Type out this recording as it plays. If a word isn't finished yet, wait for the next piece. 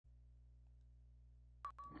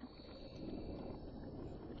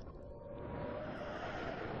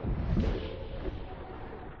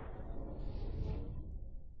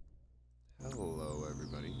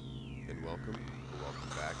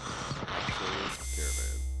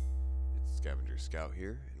Scout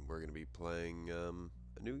here, and we're going to be playing a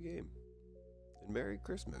new game. And Merry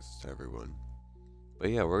Christmas to everyone. But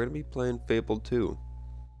yeah, we're going to be playing Fable 2.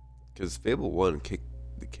 Because Fable 1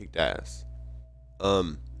 kicked ass.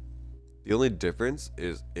 The only difference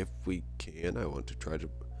is if we can, I want to try to...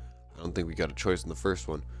 I don't think we got a choice in the first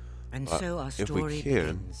one. And so our story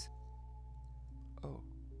begins. Oh.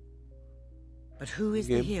 But who is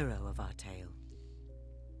the hero of our tale?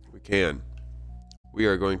 We can. We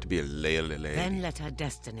are going to be a lady. Then let our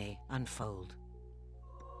destiny unfold.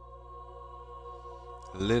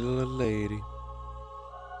 Little lady.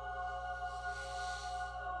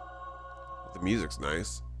 The music's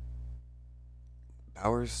nice.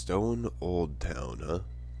 Bowerstone Old Town, huh?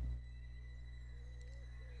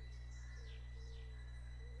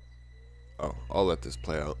 Oh, I'll let this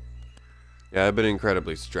play out. Yeah, I've been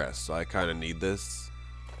incredibly stressed, so I kind of need this.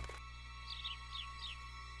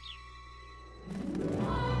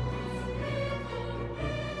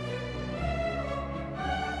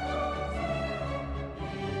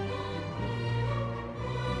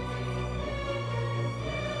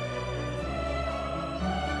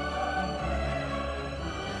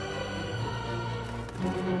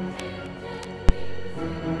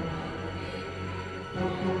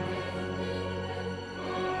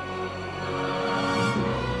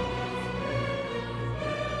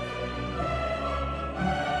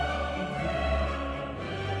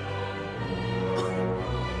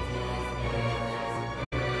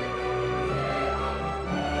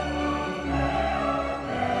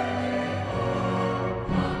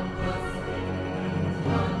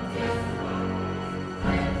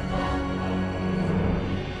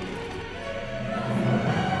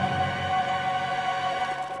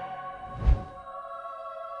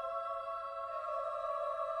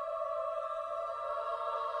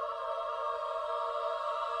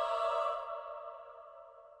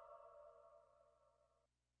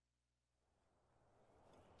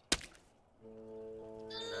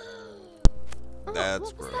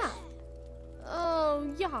 That's gross. That? Oh,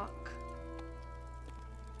 yuck.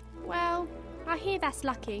 Well, I hear that's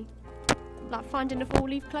lucky. Like finding a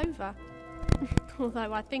four-leaf clover.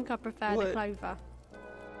 Although I think I prefer the clover.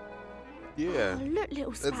 Yeah. Oh, look,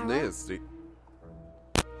 little sparrow. That's nasty.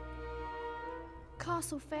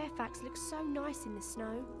 Castle Fairfax looks so nice in the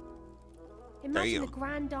snow. Imagine the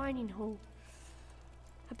grand dining hall.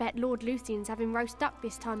 I bet Lord Lucian's having roast duck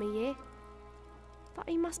this time of year. But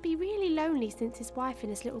he must be really lonely since his wife and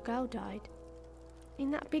his little girl died. In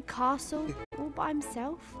that big castle, all by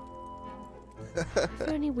himself. If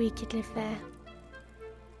only we could live there.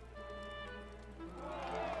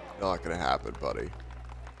 Not gonna happen, buddy.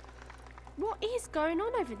 What is going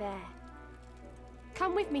on over there?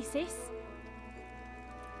 Come with me, sis.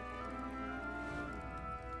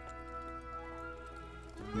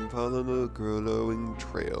 Follow the glowing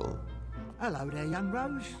trail. Hello there, young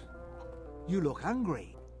Rose. You look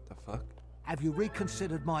hungry. The fuck? Have you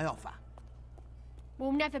reconsidered my offer?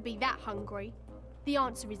 We'll never be that hungry. The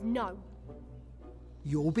answer is no.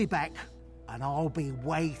 You'll be back, and I'll be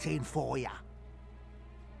waiting for you.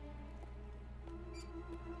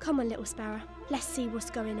 Come on, little sparrow. Let's see what's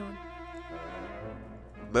going on.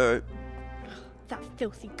 No. That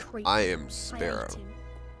filthy creep. I am Sparrow. I hate him.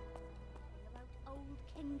 Old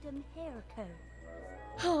Kingdom Hero Code.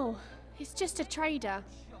 Oh, it's just a trader.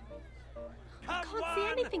 I can't see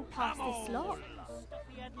anything past this lot.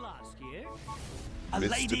 A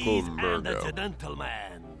Mystical ladies and a Murgo.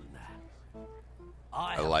 gentleman.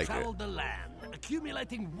 I have like traveled the land,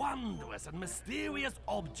 accumulating wondrous and mysterious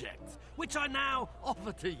objects, which I now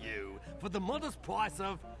offer to you for the modest price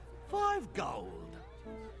of 5 gold.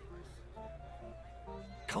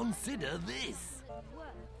 Consider this.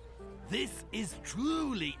 This is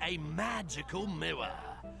truly a magical mirror.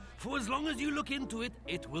 For as long as you look into it,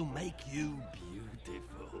 it will make you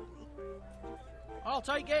beautiful. I'll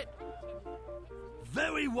take it.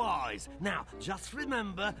 Very wise. Now, just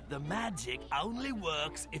remember, the magic only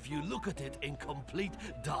works if you look at it in complete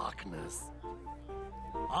darkness.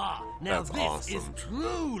 Ah, now That's this awesome. is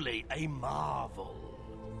truly a marvel.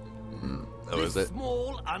 Oh, is This it?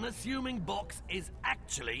 small, unassuming box is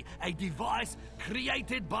actually a device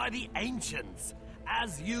created by the ancients,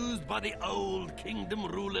 as used by the old kingdom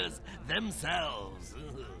rulers themselves.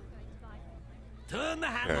 Turn the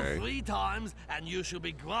handle 3 times, and you shall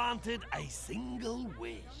be granted a single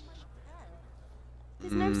wish.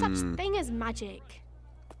 There's no such thing as magic.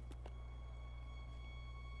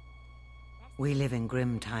 We live in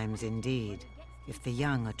grim times indeed, if the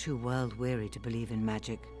young are too world-weary to believe in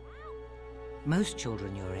magic. Most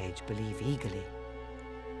children your age believe eagerly.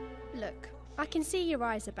 Look, I can see your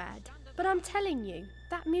eyes are bad, But I'm telling you,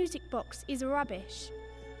 that music box is rubbish.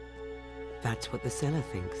 That's what the seller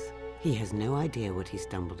thinks. He has no idea what he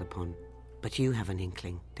stumbled upon. But you have an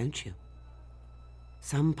inkling, don't you?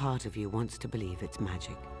 Some part of you wants to believe it's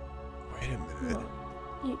magic. Wait a minute.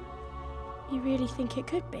 You really think it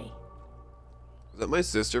could be? Is that my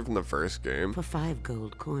sister from the first game? For 5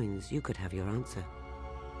 gold coins, you could have your answer.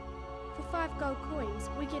 For 5 gold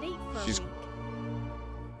coins, we could eat for a She's- week.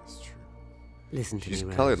 That's true. Listen to She's me,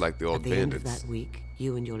 Rose. colored like the old At the end of bandits. that week,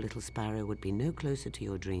 you and your little sparrow would be no closer to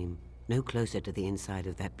your dream, no closer to the inside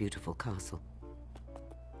of that beautiful castle.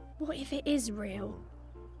 What if it is real?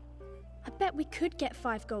 I bet we could get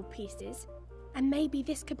 5 gold pieces, and maybe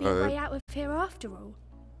this could be a way out of here after all.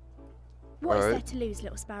 What is there to lose,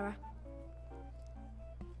 little sparrow?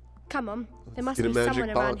 Come on, there must get a be magic someone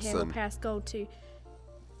around box here who'll then. pay us gold to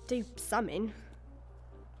do something.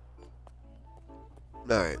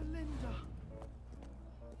 Alright.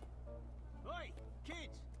 Oi,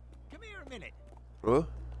 kids, come here a minute. What?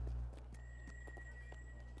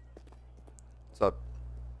 What's up?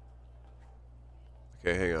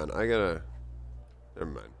 Okay, hang on. I gotta... Never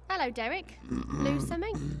mind. Hello, Derek. Lose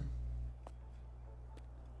something?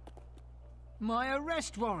 My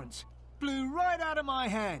arrest warrants blew right out of my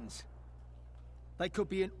hands. They could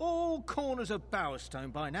be in all corners of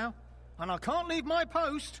Bowerstone by now, and I can't leave my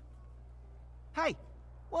post. Hey,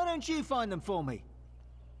 why don't you find them for me?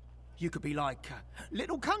 You could be like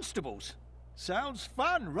little constables. Sounds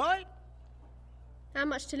fun, right? How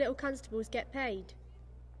much do little constables get paid?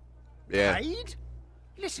 Yeah. Paid?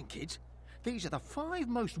 Listen, kids, these are the 5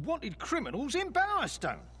 most wanted criminals in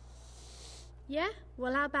Bowerstone. Yeah?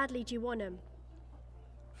 Well, how badly do you want them?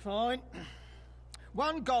 Fine.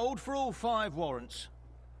 1 gold for all 5 warrants.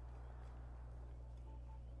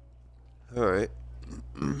 Alright.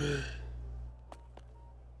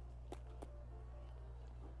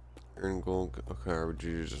 Earn gold. Okay, would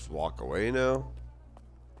you just walk away now?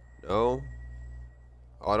 No?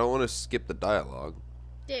 Oh, I don't want to skip the dialogue.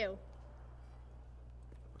 Deal.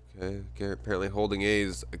 Okay, apparently holding A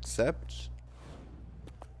is accept.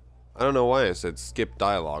 I don't know why I said skip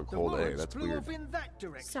dialogue, The hold A. warrants That's flew weird. off in that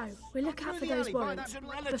direction. So, we'll look out for Through the those alley by warrants.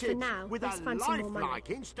 that But for now, with let's a find some more money. lifelike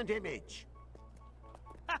instant image.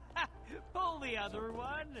 Pull the other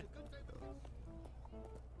one.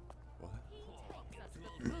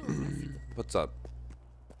 What's up?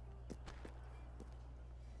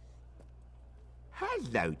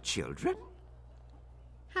 Hello, children.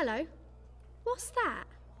 Hello. What's that?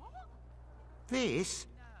 This?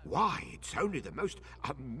 Why, it's only the most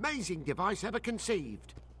amazing device ever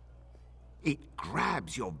conceived. It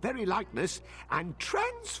grabs your very likeness and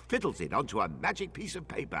transfiddles it onto a magic piece of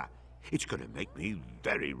paper. It's going to make me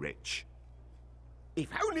very rich. If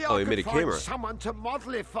only Oh, I he made could a find camera. someone to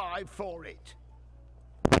modelify for it.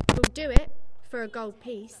 We'll do it for a gold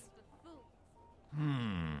piece.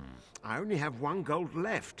 I only have 1 gold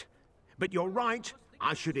left. But you're right.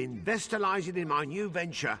 I should investalize it in my new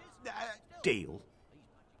venture. Deal.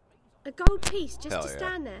 A gold piece just Hell to yeah.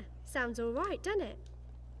 stand there. Sounds all right, doesn't it?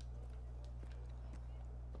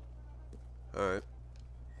 Alright.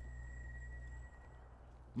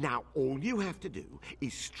 Now, all you have to do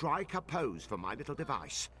is strike a pose for my little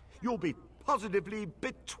device. You'll be positively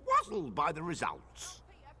betwazzled by the results.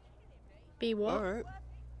 Be what? Alright.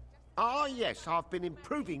 Ah, yes, I've been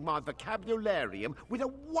improving my vocabularium with a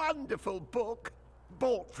wonderful book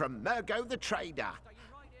bought from Mergo the Trader.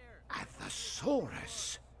 A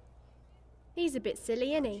thesaurus. He's a bit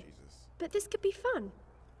silly, isn't he? Jesus. But this could be fun.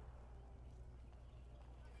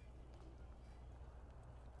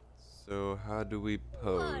 So, how do we What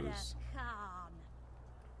pose? a calm.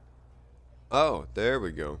 Oh, there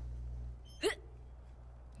we go.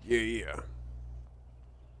 Yeah.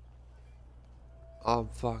 I'm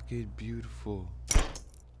fucking beautiful.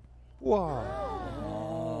 Wow.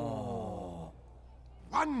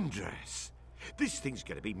 Wondrous. This thing's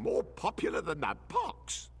going to be more popular than that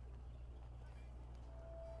box.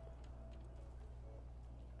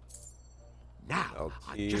 Now,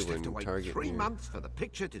 I LT just have to when wait target 3 near. months for the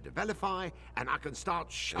picture to developify, and I can start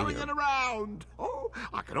showing Damn. it around. Oh,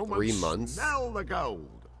 I can almost 3 months? smell the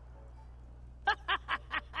gold.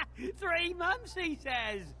 3 months, he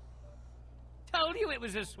says. Told you it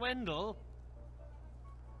was a swindle.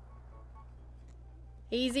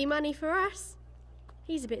 Easy money for us.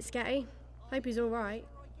 He's a bit scatty. Hope he's all right.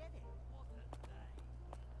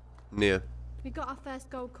 Yeah. We got our first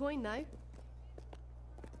gold coin, though.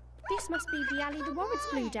 This must be the alley the warrants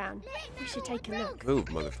blew down. We should take a look. Move,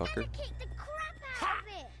 motherfucker. Kick the crap out of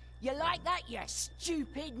it. You like that, you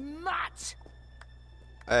stupid mutt?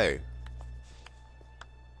 Hey.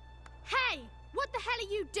 Hey! What the hell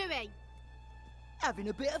are you doing? Having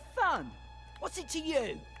a bit of fun. What's it to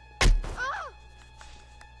you?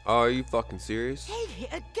 Oh, are you fucking serious? He hit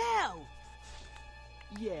a girl.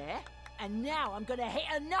 Yeah, and now I'm gonna hit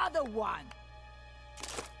another one.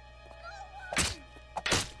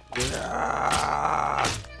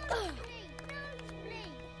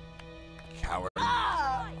 Coward.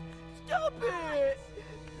 Ah! Stop it!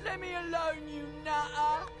 Let me alone, you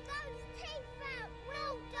nutter!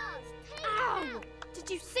 Ow! Did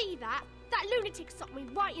you see that? That lunatic socked me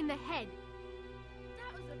right in the head.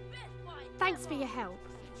 Thanks for your help.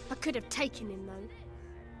 I could have taken him, though.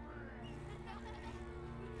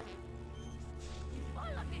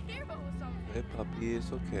 Hey, puppy,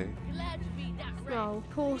 it's okay. Oh,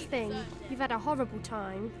 poor thing. You've had a horrible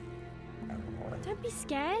time. Don't be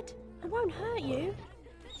scared. I won't hurt you.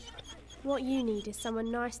 What you need is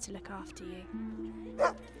someone nice to look after you.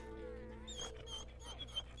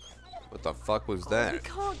 What the fuck was We that?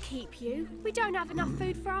 can't keep you. We don't have enough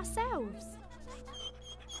food for ourselves.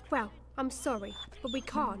 Well, I'm sorry, but we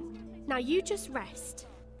can't. Now you just rest.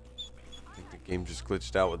 I think the game just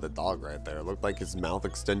glitched out with the dog right there. It looked like his mouth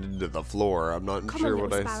extended to the floor. I'm not Come sure on,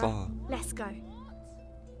 what little I sparrow. saw. Let's go.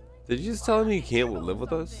 Did you just tell him he can't live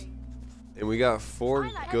with us? And we got 4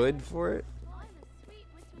 good for it?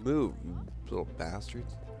 Move, you little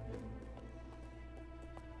bastards.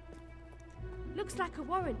 Looks like a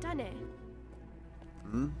warrant, doesn't it?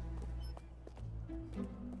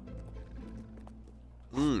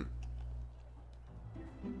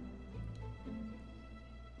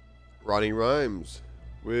 Ronnie rhymes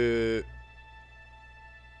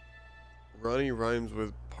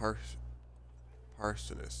with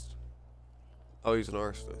arsonist. Oh, he's an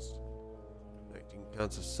arsonist. 19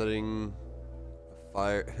 counts of setting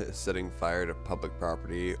fire to public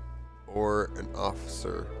property or an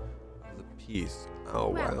officer of the peace. Oh,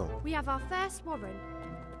 Well, wow. we have our first warrant.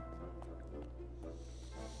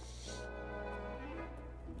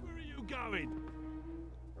 Where are you going?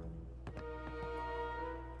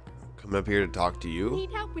 Come up here to talk to you.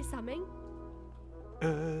 Need help with something?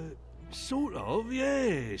 Sort of,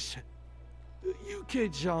 yes. You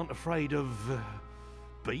kids aren't afraid of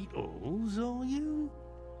beetles, are you?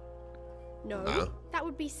 No, Huh? that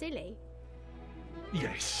would be silly.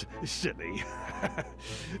 Yes, silly.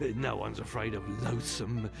 No one's afraid of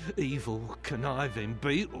loathsome, evil, conniving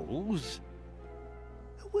beetles.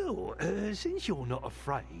 Well, since you're not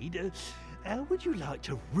afraid, how would you like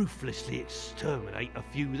to ruthlessly exterminate a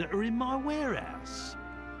few that are in my warehouse?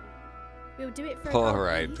 We'll do it for a All gold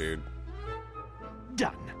right, piece. dude.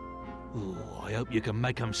 Done. Oh, I hope you can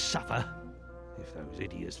make them suffer. If those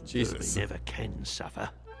idiots Jesus. really never can suffer.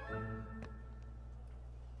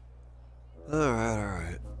 All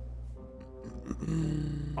right.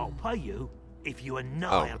 I'll pay you if you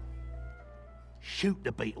annihilate. Shoot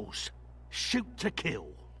the beetles. Shoot to kill.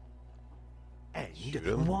 And Shoot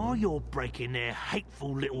 'em? while you're breaking their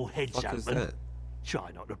hateful little heads Fuck is open, that? try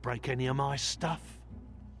not to break any of my stuff.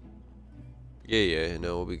 Yeah,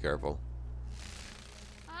 no, we'll be careful.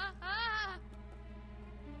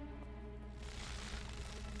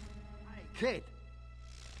 Hey, kid.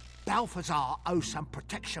 Balthazar owes some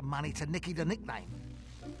protection money to Nicky the Nickname.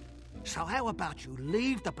 So how about you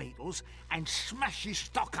leave the Beatles and smash his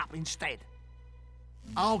stock up instead?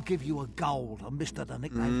 I'll give you a gold on Mr. the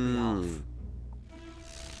Nickname's behalf.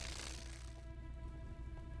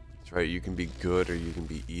 That's right, you can be good or you can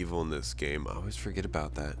be evil in this game. I always forget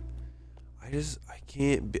about that. I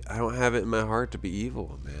can't be, I don't have it in my heart to be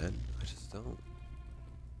evil, man. I just don't.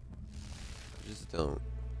 I just don't.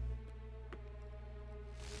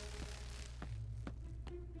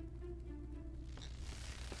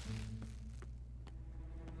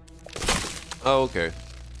 Oh, okay.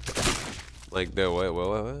 Like the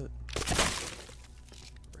what?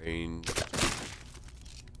 Range.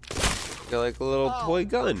 Got like a little toy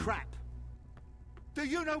gun. Crap. Do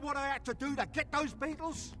you know what I had to do to get those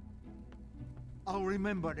Beatles? I'll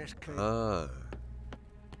remember this, kid. Ah.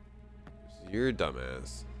 So you're a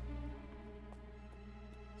dumbass.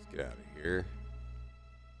 Let's get out of here.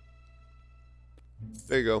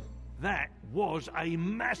 There you go. That was a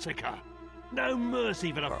massacre. No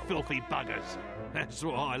mercy for the filthy buggers. That's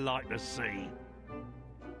what I like to see.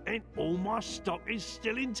 And all my stock is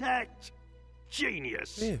still intact.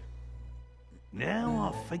 Genius. Yeah.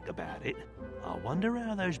 Now I think about it, I wonder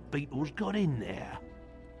how those beetles got in there.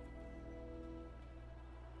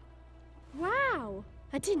 Wow!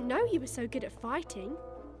 I didn't know you were so good at fighting.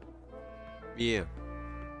 Yeah.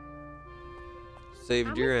 Saved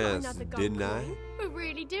And your we've got ass, another gold didn't I? coin. We're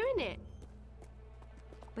really doing it.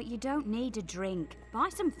 But you don't need a drink. Buy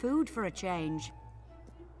some food for a change.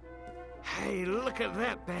 Hey, look at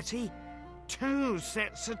that, Betty. 2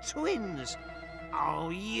 sets of twins. Oh,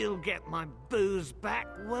 you'll get my booze back,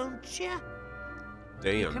 won't you?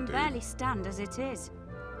 Damn, You can dude. barely stand as it is.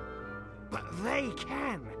 But they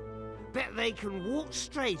can. Bet they can walk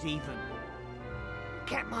straight even.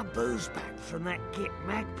 Get my booze back from that git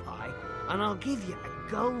magpie, and I'll give you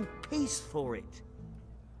a gold piece for it.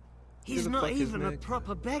 He's the not fuck is even a Magpie?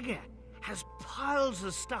 proper beggar. Has piles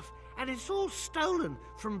of stuff, and it's all stolen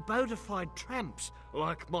from bona fide tramps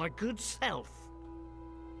like my good self.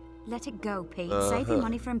 Let it go, Pete. Save your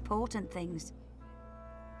money for important things.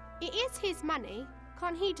 It is his money.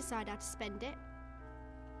 Can't he decide how to spend it?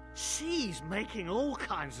 She's making all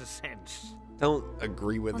kinds of sense. Don't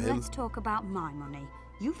agree with Well, him. let's talk about my money.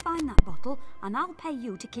 You find that bottle, and I'll pay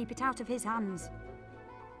you to keep it out of his hands.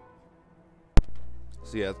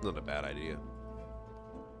 See, that's not a bad idea.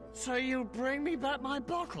 So you'll bring me back my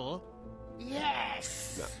bottle?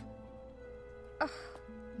 Yes!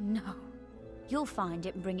 No. You'll find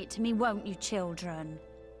it and bring it to me, won't you, children?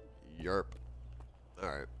 Yerp.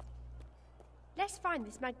 Alright. Let's find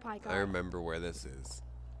this magpie guy. I remember where this is.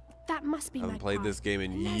 That must be I haven't magpie. played this game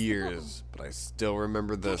in And there's the years, but I still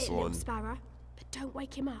remember bottle. this Get it, little one. Sparrow, but don't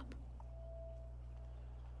wake him up.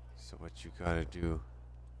 So what you gotta do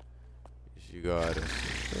is you gotta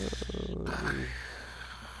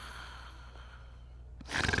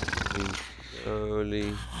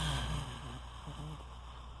slowly.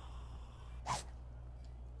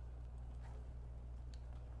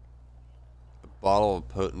 A bottle of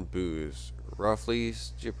potent booze, roughly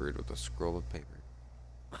stippered with a scroll of paper.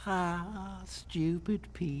 Ah, stupid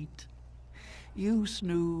Pete. You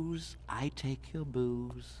snooze, I take your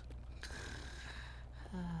booze.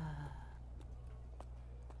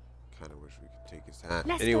 Kinda wish we could take his hat.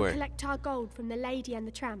 Let's go Anyway, collect our gold from the lady and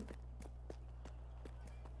the tramp.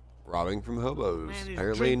 robbing from hobos. Man, his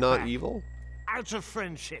Apparently drink not back. evil. Out of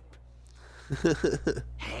friendship.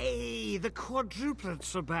 Hey, the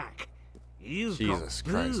quadruplets are back. You've Jesus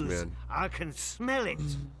got Christ, booze. man. I can smell it.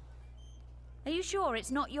 Are you sure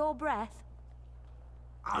it's not your breath?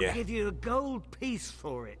 I'll Yeah. give you a gold piece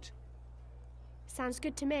for it. Sounds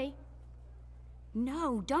good to me.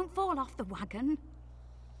 No, don't fall off the wagon.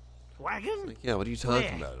 Wagon? Like, yeah, what are you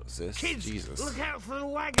talking There. about, sis? Kids, Jesus. look out for the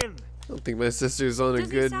wagon. I don't think my sister's on a Does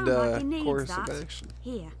it good sound like he needs course that? of action.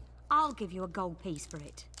 Here, I'll give you a gold piece for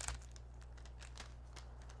it.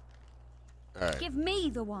 Alright. Give me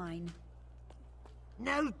the wine.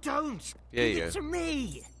 No, don't. Yeah, give yeah. it to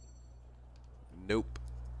me. Nope.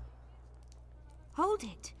 Hold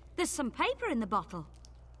it. There's some paper in the bottle.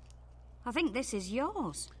 I think this is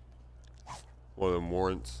yours. One of them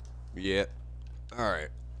warrants. Yeah. Alright.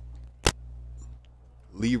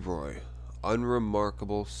 Leroy.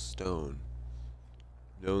 Unremarkable Stone.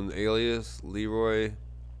 Known alias Leroy.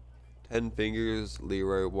 10 fingers.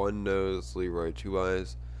 Leroy 1 nose. Leroy 2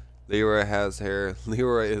 eyes. Leroy has hair.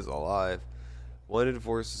 Leroy is alive. Wanted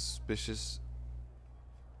for suspicious.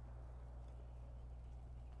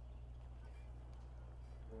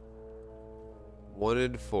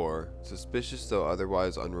 Wanted for suspicious though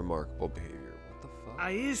otherwise unremarkable behavior. What the fuck?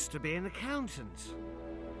 I used to be an accountant.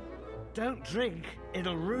 Don't drink.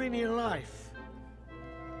 It'll ruin your life.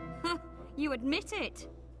 You admit it.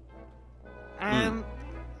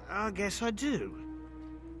 I guess I do.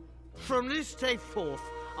 From this day forth,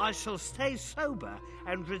 I shall stay sober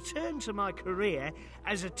and return to my career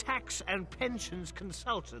as a tax and pensions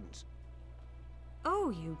consultant. Oh,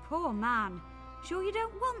 you poor man. Sure you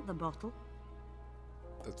don't want the bottle?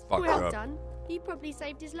 That's fucked Well up. done. You probably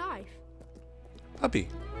saved his life. Puppy,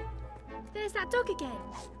 There's that dog again.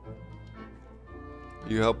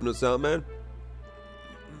 you helping us out, man?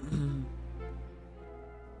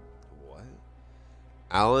 What?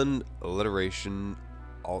 Alan alliteration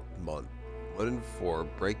Altmont. 1 in 4.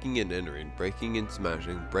 Breaking and entering. Breaking and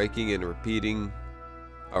smashing. Breaking and repeating.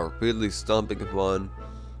 Repeatedly stomping upon.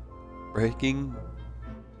 Breaking.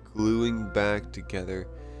 Gluing back together.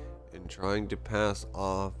 And trying to pass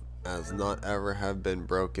off as not ever have been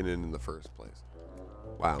broken in the first place.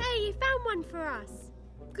 Wow. Hey, you found one for us.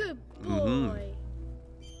 Good boy.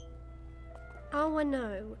 Mhm. Oh, I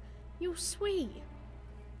know. You're sweet.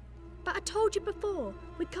 But I told you before,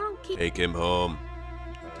 we can't keep... Take him home.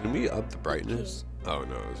 Can we up the brightness? Oh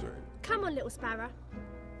no, that's right. Come on, little sparrow.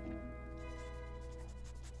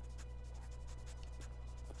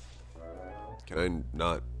 Can I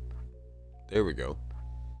not? There we go.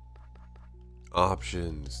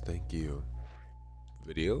 Options, thank you.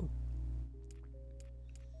 Video?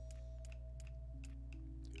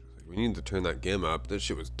 We need to turn that gamma up. That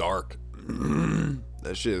shit was dark.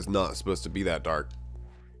 That shit is not supposed to be that dark.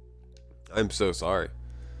 I'm so sorry.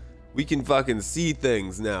 We can fucking see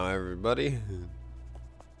things now, everybody.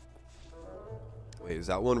 Wait, is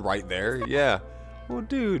that one right there? Yeah. Oh,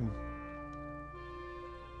 dude.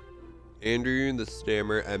 Andrew the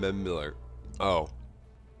Stammer, M.M. Miller. Oh.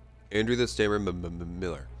 Andrew the Stammer, M.M.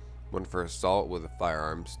 Miller. One for assault with a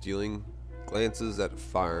firearm, stealing glances at a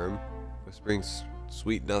firearm, whispering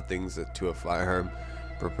sweet nothings to a firearm,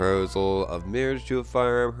 proposal of marriage to a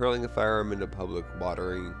firearm, hurling a firearm into public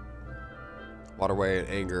waterway in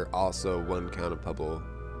anger. Also, one count of public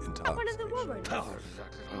intoxication. One of the warrants.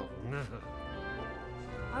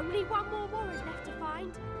 Only one more warrant left to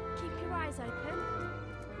find. Keep your eyes open.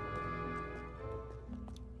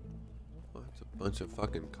 Oh, it's a bunch of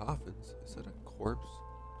fucking coffins. Is that a corpse?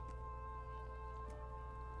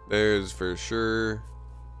 There's for sure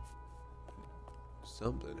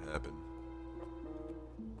something happened.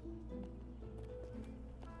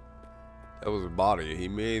 That was a body. He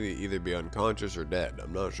may either be unconscious or dead.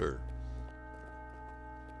 I'm not sure.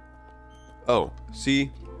 Oh,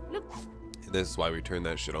 see? Look. And this is why we turned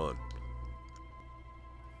that shit on.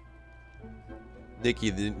 Nikki,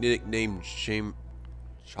 the nickname Chalmers?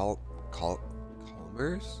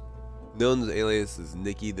 Known as alias is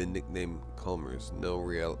Nikki, the nickname Chalmers. No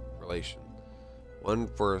real relation. One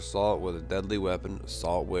for assault with a deadly weapon,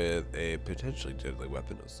 assault with a potentially deadly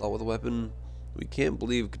weapon, assault with a weapon we can't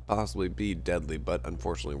believe could possibly be deadly, but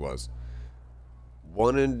unfortunately was.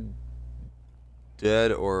 Wanted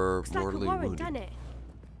dead or Looks mortally like a warrant, wounded. doesn't it?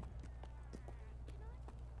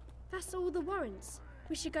 That's all the warrants.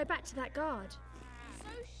 We should go back to that guard. So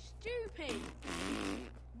stupid.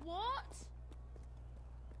 What?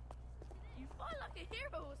 You fight like a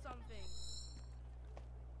hero or something.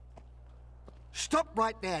 Stop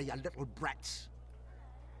right there, you little brats.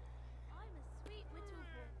 I'm a sweet little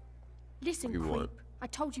boy. Listen, You creep. want? I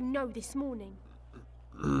told you no this morning.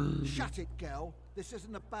 Shut it, girl. This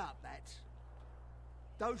isn't about that.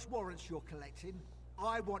 Those warrants you're collecting,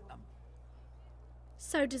 I want them.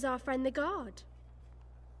 So does our friend the guard.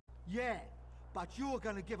 Yeah, but you're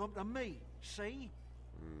going to give them to me, see?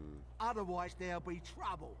 Otherwise there'll be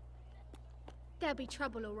trouble. There'll be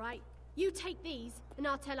trouble, all right. You take these, and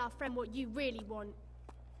I'll tell our friend what you really want.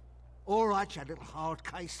 All right, you little hard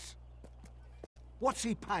case. What's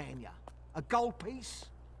he paying you? A gold piece?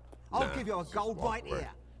 I'll Nah, give you a just gold walk right away.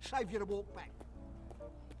 here. Save you to walk back.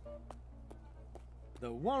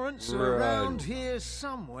 The warrants Run. are around here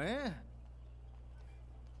somewhere.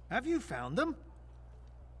 Have you found them?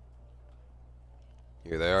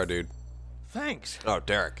 Here they are, dude. Thanks. Oh,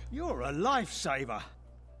 Derek. You're a lifesaver.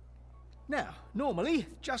 Now, normally,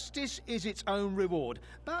 justice is its own reward.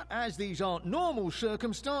 But as these aren't normal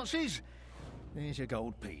circumstances, there's your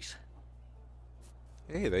gold piece.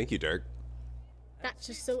 Hey, thank you, Derek. That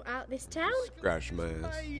should sort out this town. Scratch my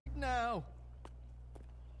ass. Paid now.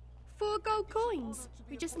 4 gold coins.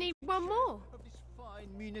 We just need one more. Of this fine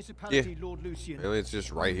municipality, Lord Lucian. Apparently it's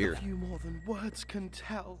just right here. A few more than words can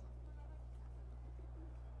tell.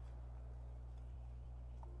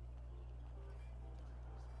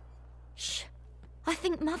 Shh. I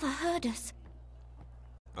think Mother heard us.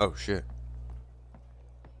 Oh, shit.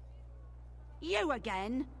 You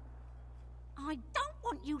again? I don't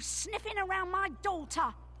want you sniffing around my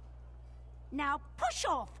daughter. Now push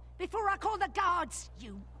off before I call the guards,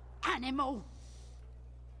 you animal.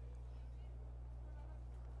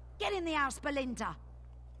 Get in the house, Belinda.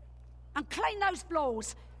 And clean those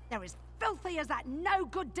floors. They're as filthy as that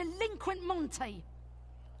no-good delinquent Monty.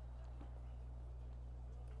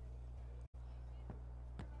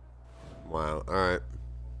 Wow, alright.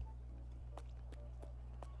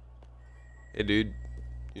 Hey, dude. You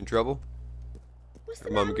in trouble? What's the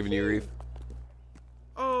Your mom matter giving with you grief?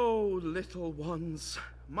 Oh, little ones,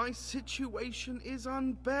 my situation is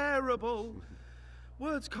unbearable.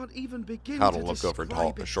 Words can't even begin How to to look over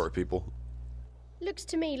describe tall, it. short people. Looks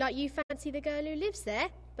to me like you fancy the girl who lives there,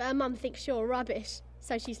 but her mum thinks you're rubbish,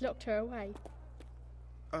 so she's locked her away.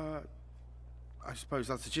 I suppose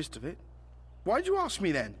that's the gist of it. Why'd you ask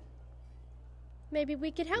me then? Maybe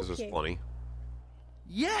we could help This is you. funny.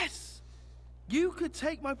 Yes! You could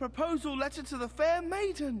take my proposal letter to the fair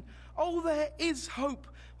maiden. Oh, there is hope.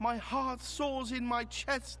 My heart soars in my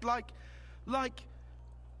chest like...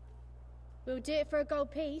 We'll do it for a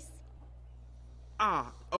gold piece.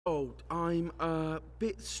 I'm a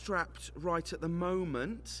bit strapped right at the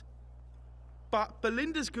moment. But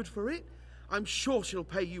Belinda's good for it. I'm sure she'll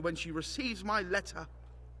pay you when she receives my letter.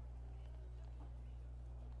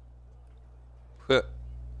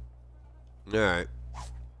 Alright.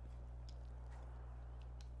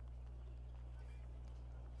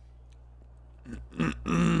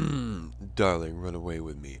 Darling, run away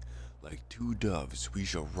with me. Like two doves we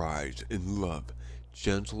shall rise in love,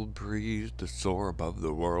 gentle breeze to soar above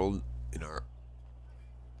the world in our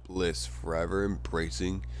bliss, forever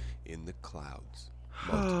embracing in the clouds.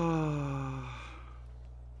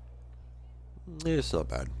 It's not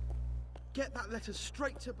bad. Get that letter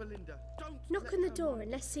straight to Belinda. Don't Knock on the door and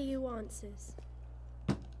let's see who answers.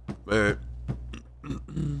 Alright.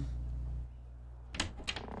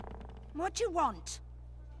 What do you want?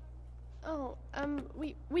 Oh,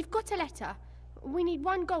 we've got a letter. We need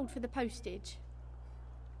 1 gold for the postage.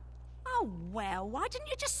 Oh, well, why didn't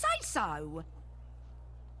you just say so?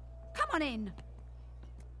 Come on in.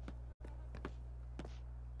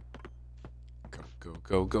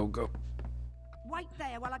 Go. Wait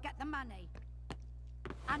there while I get the money.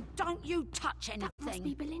 And don't you touch anything. That must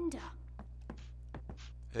be Belinda.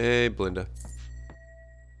 Hey, Belinda.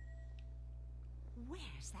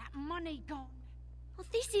 Where's that money gone? Oh,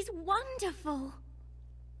 this is wonderful.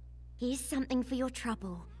 Here's something for your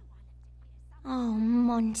trouble. Oh,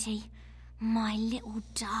 Monty, my little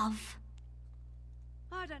dove.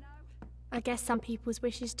 I don't know. I guess some people's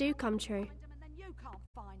wishes do come true. And then you can't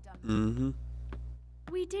find them. Mm-hmm.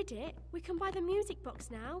 We did it. We can buy the music box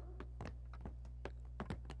now.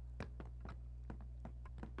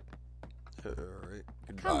 Alright.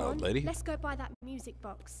 Goodbye, Come on, old lady. let's go buy that music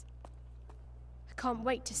box. I can't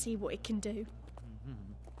wait to see what it can do.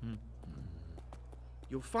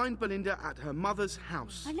 You'll find Belinda at her mother's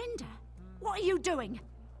house. Belinda, what are you doing?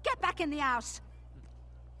 Get back in the house.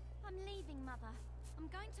 I'm leaving, Mother. I'm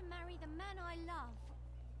going to marry the man I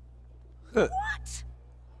love. What?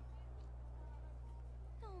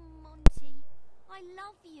 Oh, Monty, I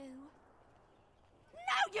love you.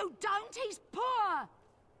 No, you don't. He's poor. Oh,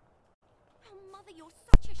 Mother, you're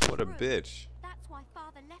such a What a shrew. bitch. That's why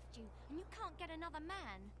Father left you, and you can't get another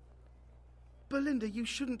man. Belinda, you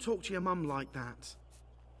shouldn't talk to your mum like that.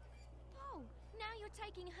 Oh, now you're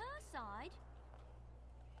taking her side?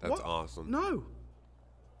 That's What? awesome. No,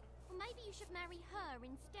 Well, maybe you should marry her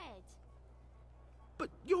instead. but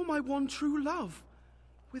you're my one true love.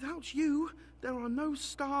 Without you, there are no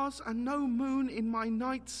stars and no moon in my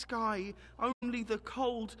night sky. Only the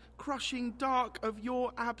cold, crushing dark of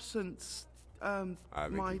your absence. I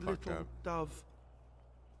think My you fucked little up. dove.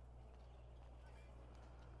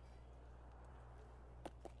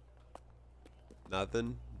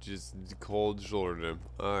 Nothing? Just cold shouldered him.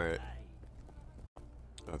 Alright.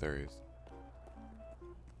 Oh, there he is.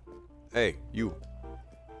 Hey, you.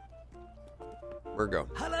 Virgo.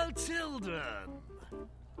 Hello, children.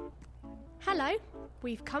 Hello,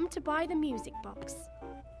 we've come to buy the music box.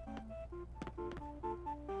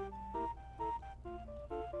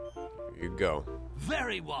 Here you go.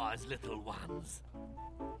 Very wise little ones.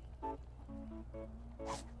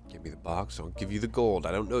 Give me the box, I'll give you the gold.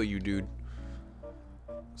 I don't know you, dude.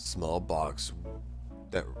 Small box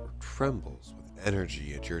that trembles with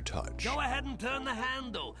energy at your touch. Go ahead and turn the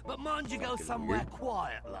handle, but mind you go somewhere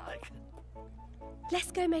quiet like.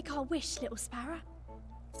 Let's go make our wish, little sparrow.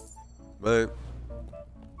 Right.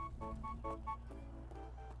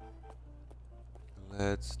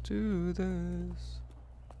 Let's do this.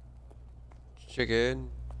 Chicken.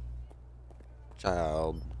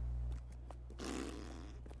 Child.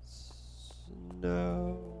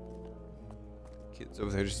 Snow. Kids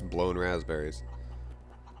over there just blowing raspberries.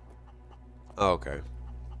 Oh, okay.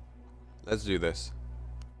 Let's do this.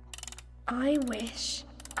 I wish.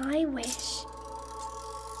 I wish.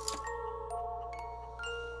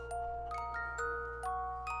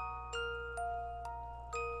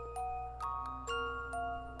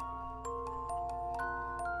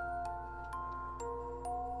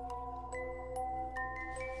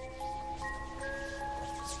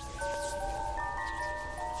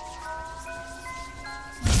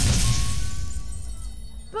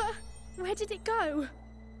 But where did it go?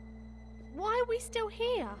 Why are we still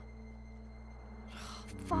here?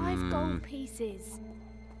 5 gold pieces.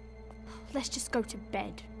 Let's just go to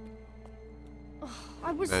bed. Oh,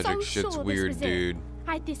 I was Magic so shit's sure weird, this was dude. it.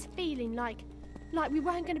 I had this feeling like we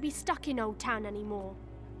weren't going to be stuck in Old Town anymore.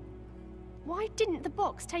 Why didn't the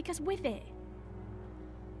box take us with it?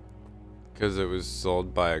 Because it was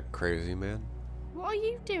sold by a crazy man? What are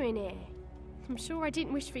you doing here? I'm sure I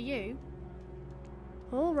didn't wish for you.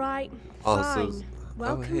 All right, Also, fine.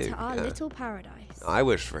 Welcome hey, to our yeah. little paradise. I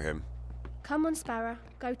wish for him. Come on, Sparrow.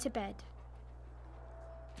 Go to bed.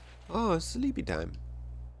 Oh, it's sleepy time.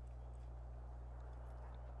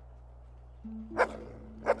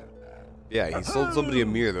 Yeah, he sold somebody a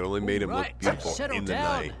mirror that only made him look Right, beautiful settle in the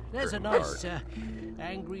down. night. There's or a in the nice, dark.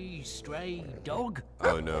 angry stray dog.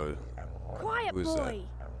 Oh no. Quiet, Who's boy.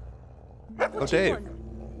 Oh, What do you Dave. want?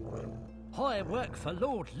 I work for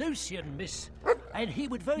Lord Lucian, miss, and he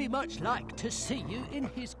would very much like to see you in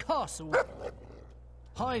his castle.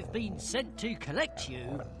 I've been sent to collect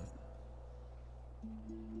you.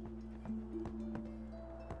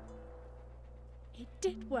 It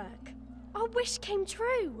did work. Our wish came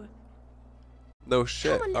true. No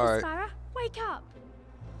shit. Come on, little All right. sparrow. Wake up.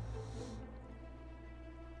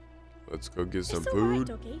 Let's go get some It's all right, food.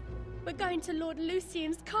 doggy. We're going to Lord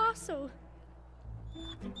Lucian's castle.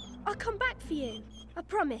 I'll come back for you. I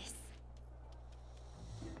promise.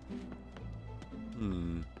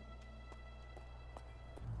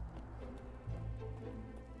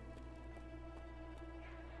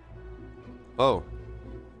 Oh.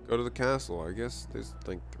 Go to the castle. I guess there's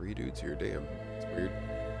like 3 dudes here. Damn. It's weird.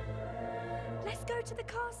 Let's go to the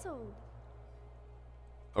castle.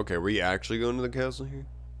 Okay, were you actually going to the castle here?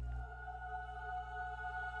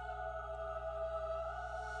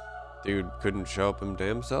 Dude couldn't show up him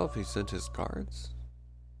damn self. He sent his cards.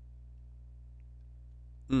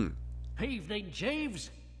 Evening, Jeeves.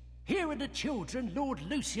 Here are the children Lord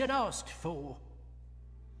Lucian asked for.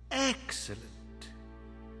 Excellent.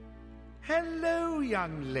 Hello,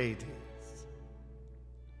 young ladies.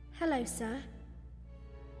 Hello, sir.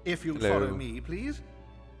 If you'll Hello. follow me, please.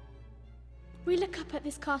 We look up at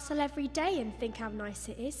this castle every day and think how nice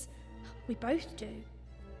it is. We both do.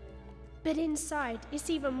 But inside,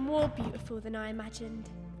 it's even more beautiful than I imagined.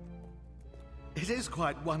 It is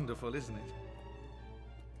quite wonderful, isn't it?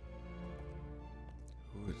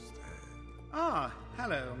 Who is that? Ah,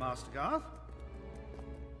 hello, Master Garth.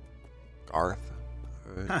 Garth?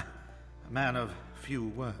 Alright. A man of few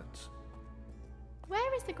words.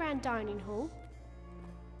 Where is the grand dining hall?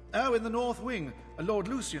 Oh, in the North Wing. Lord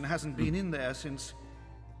Lucian hasn't been in there since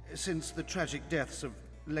the tragic deaths of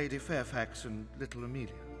Lady Fairfax and little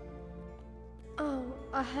Amelia. Oh,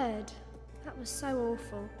 I heard. That was so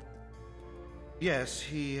awful. Yes,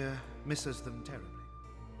 he misses them terribly.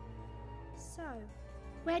 So,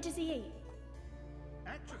 where does he eat?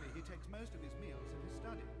 Actually, he takes most of his meals in his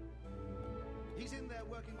study. He's in there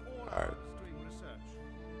working all Alright. hours doing research.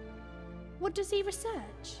 What does he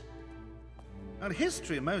research? On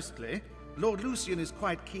history, mostly. Lord Lucian is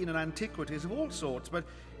quite keen on antiquities of all sorts, but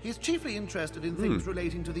he's chiefly interested in things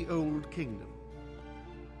relating to the Old Kingdom.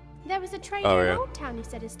 There was a trader in Old Town who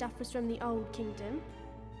said his stuff was from the Old Kingdom.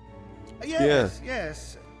 Yes,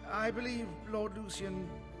 yes. I believe Lord Lucian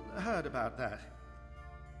heard about that.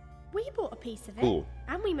 We bought a piece of it, Cool.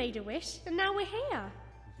 and we made a wish, and now we're here.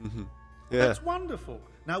 Yeah. That's wonderful.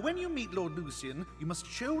 Now, when you meet Lord Lucian, you must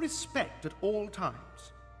show respect at all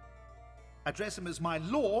times. Address him as my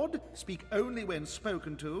lord, speak only when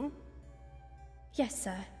spoken to, Yes,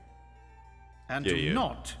 sir. and do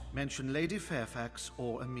not mention Lady Fairfax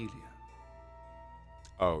or Amelia.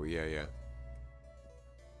 Oh, yeah.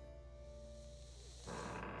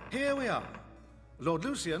 Here we are. Lord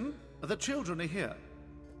Lucian, the children are here.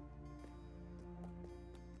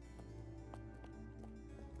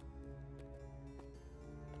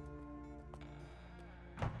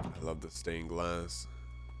 I love the stained glass.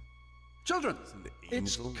 Children, an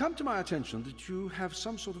it's angel? come to my attention that you have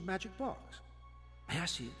some sort of magic box. May I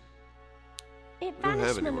see it? It don't have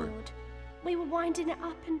vanished, it my anymore. lord. We were winding it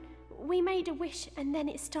up, and we made a wish, and then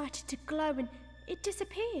it started to glow, and it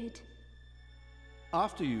disappeared.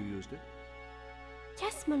 After you used it?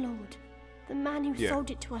 Yes, my lord. The man who Yeah. sold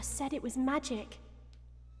it to us said it was magic.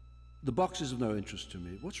 The box is of no interest to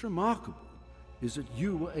me. What's remarkable is that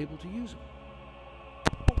you were able to use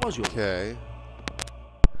it. What was your... Okay.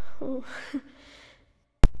 Oh,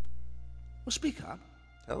 Well, speak up.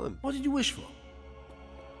 Tell him. What did you wish for?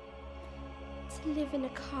 to live in a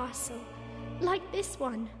castle, like this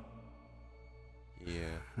one.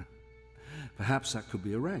 Yeah. Perhaps that could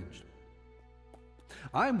be arranged.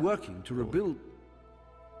 I'm working to rebuild...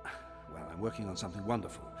 Well, I'm working on something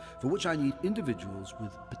wonderful, for which I need individuals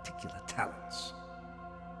with particular talents.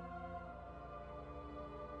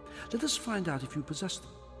 Let us find out if you possess them.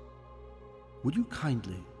 Would you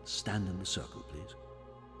kindly stand in the circle, please?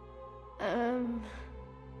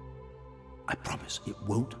 I promise it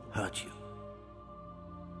won't hurt you.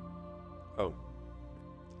 Oh.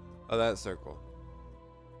 Oh, that circle.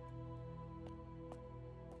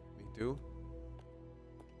 Me too?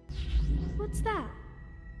 What's that?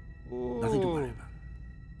 Nothing to worry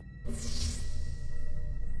about.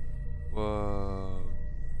 Whoa.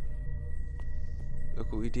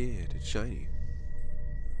 Look what we did. It's shiny.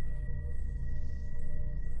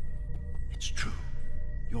 It's true.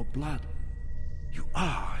 Your blood. You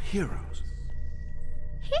are heroes.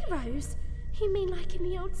 Heroes? You mean like in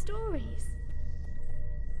the old stories?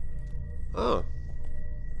 Oh.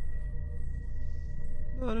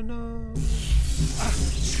 I don't know.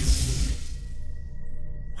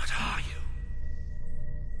 What are you?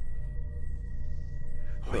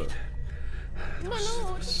 Wait. There My was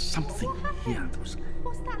lord, something what happened? here. There was...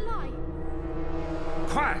 What's that light?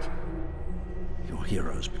 Quiet! You're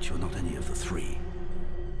heroes, but you're not any of the three.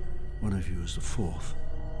 One of you is the fourth.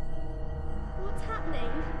 What's happening?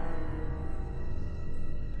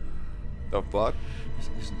 The fuck? This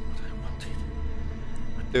isn't what I wanted.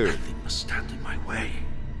 But Dude. nothing must stand in my way.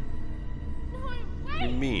 No, What do wait!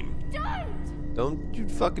 you mean? Don't! Don't you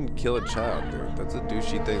fucking kill a child, dude. That's a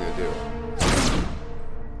douchey thing to do.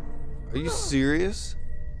 Are you serious?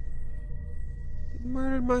 You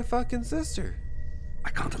murdered my fucking sister. I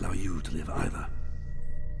can't allow you to live either.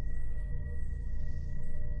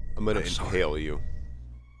 I'm gonna I'm sorry. impale you.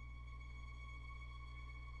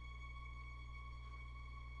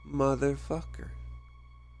 Motherfucker.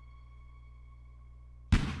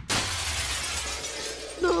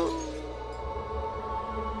 No.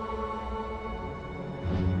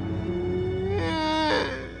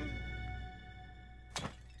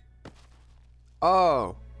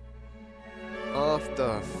 Oh. Off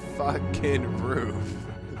the fucking roof.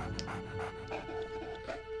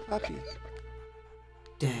 Puppy.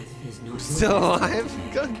 Death is not Still your alive?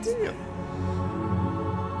 destiny. God damn.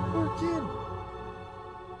 Poor kid.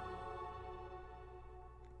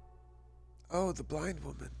 Oh, the blind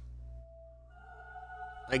woman.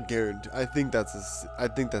 I guarantee. I think that's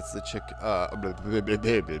the chick.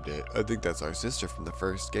 I think that's our sister from the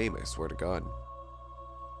first game. I swear to God.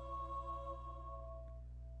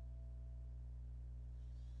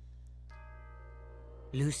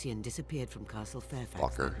 Lucian disappeared from Castle Fairfax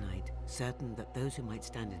Fucker. that night, certain that those who might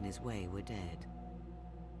stand in his way were dead.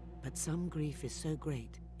 But some grief is so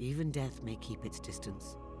great, even death may keep its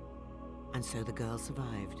distance. And so the girl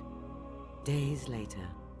survived. Days later,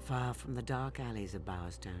 far from the dark alleys of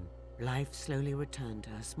Bowerstone, life slowly returned to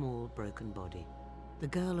her small, broken body. The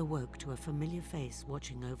girl awoke to a familiar face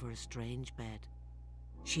watching over a strange bed.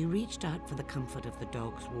 She reached out for the comfort of the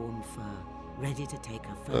dog's warm fur, ready to take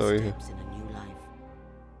her first steps in a new life.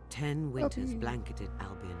 10 winters blanketed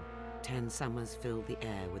Albion. 10 summers filled the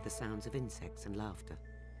air with the sounds of insects and laughter.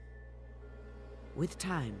 With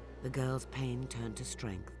time, the girl's pain turned to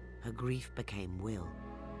strength. Her grief became will.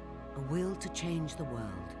 A will to change the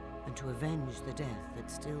world and to avenge the death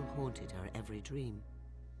that still haunted her every dream.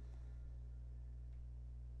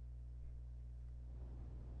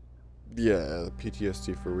 Yeah,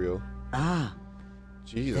 PTSD for real. Ah,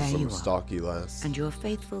 Jesus, there you some are. stocky lass. And your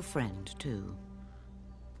faithful friend, too.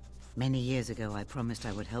 Many years ago, I promised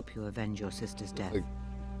I would help you avenge your sister's death.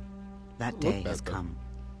 That day has come.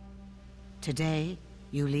 Today,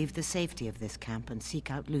 you leave the safety of this camp and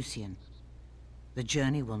seek out Lucian. The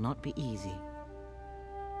journey will not be easy.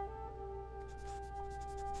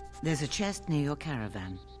 There's a chest near your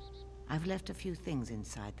caravan. I've left a few things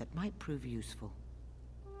inside that might prove useful.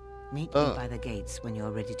 Meet me by the gates when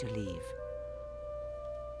you're ready to leave.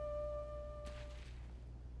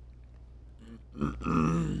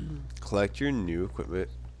 Collect your new equipment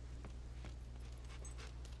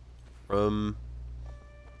from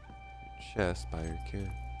chest by your camp.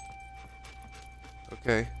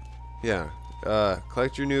 Okay. Yeah.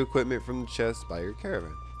 Collect your new equipment from the chest by your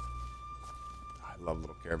caravan. I love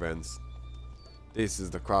little caravans. This is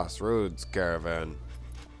the Crossroads caravan.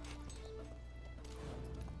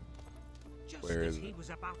 Just Where as is he it? was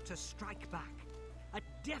about to strike back, a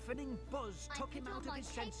deafening buzz took him out of his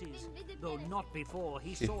senses, though not before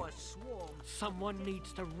he saw a swarm. Someone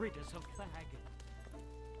needs to rid us of Thag.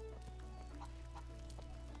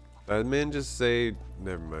 Did man just say,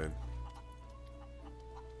 never mind.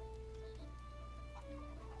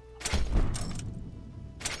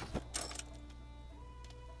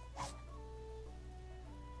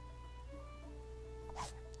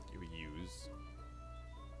 You use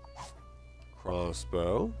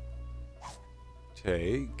crossbow.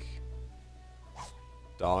 Take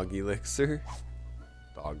dog elixir,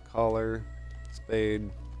 dog collar, spade.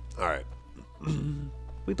 All right,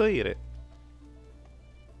 we did it.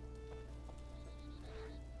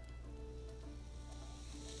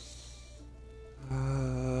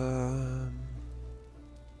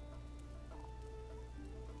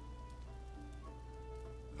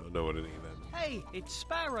 I don't know what any of that. Hey, it's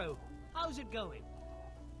Sparrow. How's it going?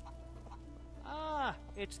 Ah,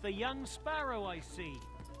 it's the young Sparrow I see.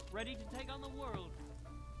 Ready to take on the world.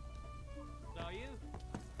 Are you?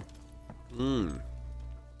 You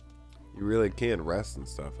really can rest and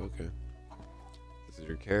stuff. Okay. This is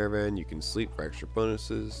your caravan. You can sleep for extra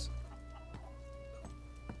bonuses.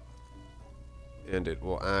 And it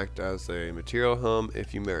will act as a material home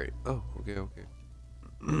if you marry. Oh, okay, okay.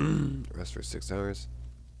 Rest for 6 hours.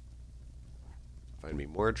 Find me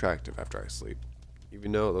more attractive after I sleep.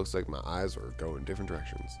 Even though it looks like my eyes are going different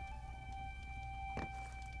directions.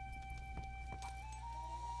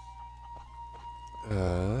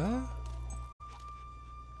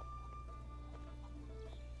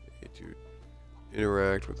 Need to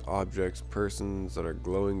interact with objects, persons that are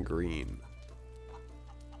glowing green.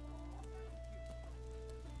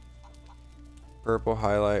 Purple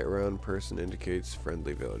highlight around person indicates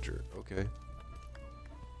friendly villager. Okay.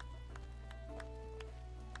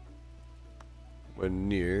 When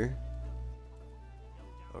near,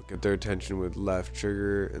 I'll get their attention with left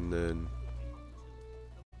trigger and then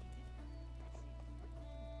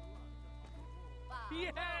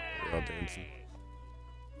we're all dancing.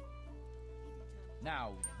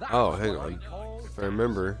 Now oh, hang on. If I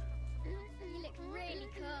remember,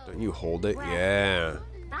 don't you hold it? Yeah.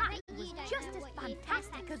 That was just as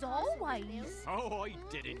fantastic as always. Oh, I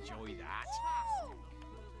did enjoy that.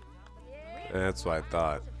 That's what I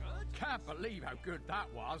thought. Can't believe how good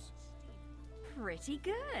that was. Pretty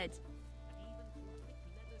good.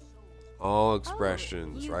 All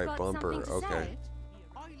expressions, you've right got bumper. something to Okay. say?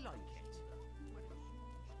 I like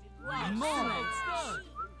it. Excellent.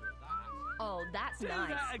 Oh, that's Do nice.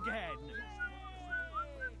 that again.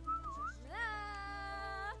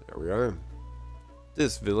 There we are.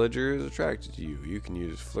 This villager is attracted to you. You can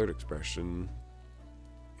use flirt expression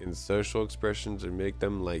and social expressions and make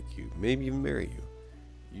them like you. Maybe even marry you.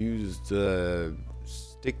 Use the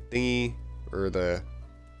stick thingy or the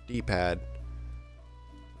D-pad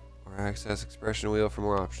or access expression wheel for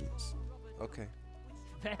more options. Okay.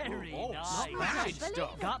 Very Oh, nice. smash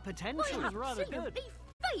stuff. Got potential is rather good.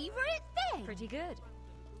 Favorite thing. Pretty good.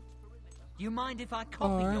 You mind if I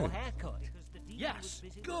copy your Alright. haircut? Yes,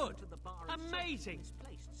 good. Amazing.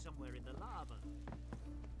 Somewhere in the lava.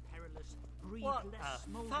 Perilous, What breathless, a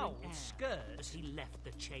smouldering foul air skirt. as he left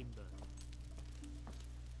the chamber.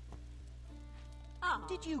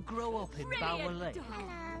 Did you grow up in Bower Lake?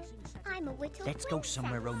 Hello, I'm a whittled Let's go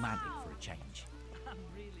somewhere princess. romantic for a change.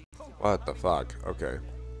 What the fuck? Okay.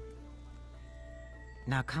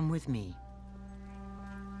 Now come with me.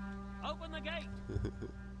 Open the gate.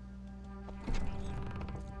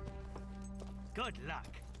 Good luck.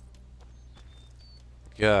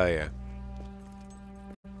 Yeah, yeah.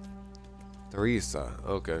 Teresa.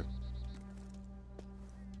 Okay.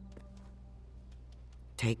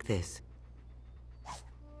 Take this.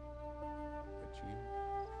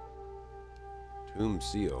 Tomb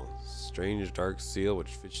seal. Strange dark seal which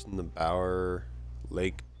fits in the Bower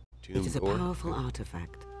Lake tomb It is a door. powerful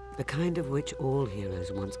artifact, the kind of which all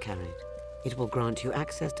heroes once carried. It will grant you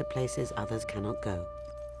access to places others cannot go.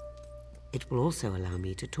 It will also allow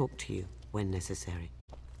me to talk to you when necessary.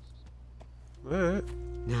 Alright.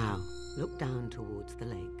 Now, look down towards the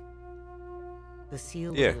lake. The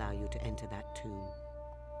seal Yeah. will allow you to enter that tomb.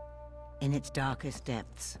 In its darkest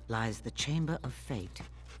depths lies the Chamber of Fate.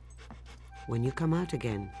 When you come out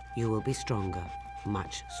again, you will be stronger,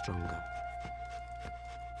 much stronger.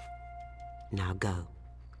 Now go.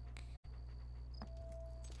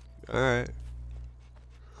 Alright.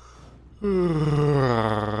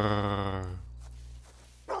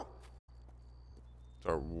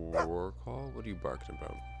 Our war call? What are you barking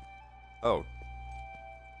about? Oh.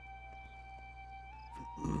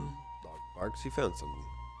 Dog barks, he found something.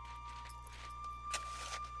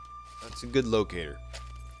 That's a good locator.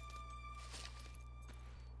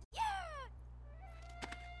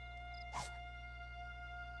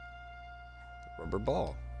 Rubber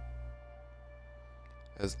ball.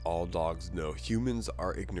 As all dogs know, humans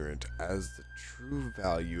are ignorant as the true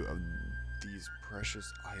value of these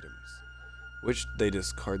precious items, which they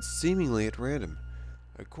discard seemingly at random.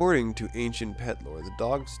 According to ancient pet lore, the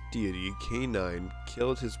dog's deity, Canine,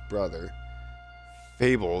 killed his brother,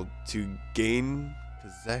 Fable, to gain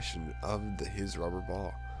possession of his rubber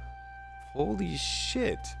ball. Holy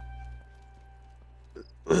shit.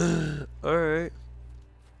 Alright.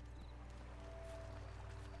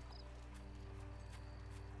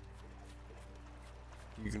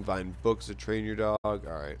 You can find books to train your dog.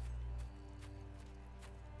 Alright.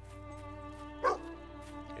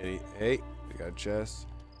 Hey, we got a chest.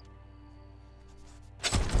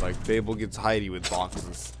 Like Fable gets Heidi with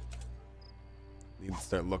boxes. Need to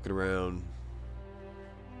start looking around.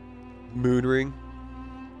 Moon ring.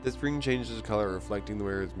 This ring changes color, reflecting the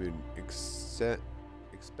wearer's mood.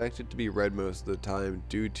 Expect it to be red most of the time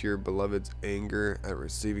due to your beloved's anger at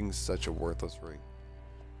receiving such a worthless ring.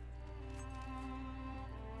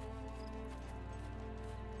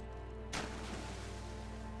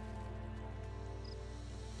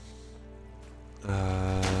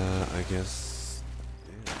 I guess.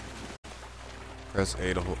 Press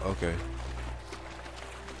A to hold. Okay.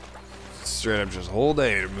 Straight up just hold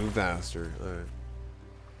A to move faster. Alright.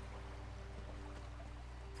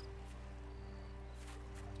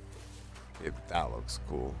 Okay, that looks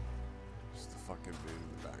cool. Just the fucking moon in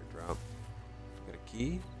the backdrop. Got a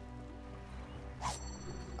key?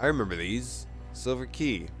 I remember these. Silver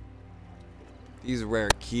key. These rare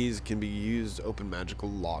keys can be used to open magical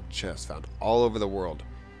locked chests found all over the world.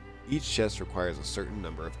 Each chest requires a certain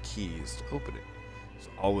number of keys to open it, so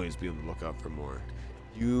always be on the lookout for more.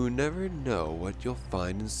 You never know what you'll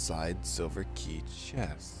find inside silver key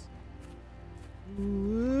chests.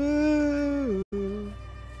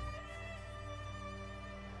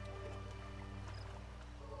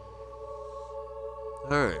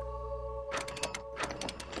 Alright.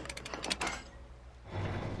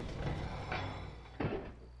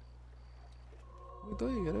 Wait, do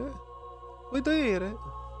you get it? Wait, do you get it?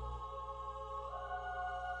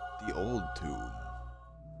 The old tomb.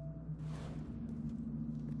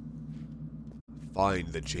 Find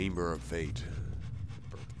the chamber of fate.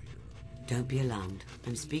 Don't be alarmed.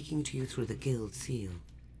 I'm speaking to you through the guild seal.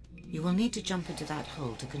 You will need to jump into that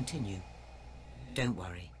hole to continue. Don't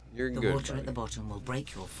worry. You're the good, water buddy. at the bottom will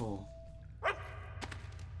break your fall.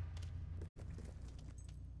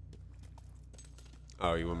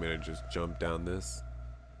 Oh, you want me to just jump down this?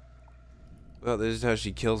 Well, this is how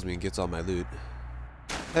she kills me and gets all my loot.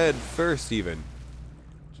 Head first, even.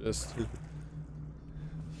 Just.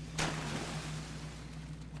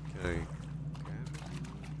 Okay.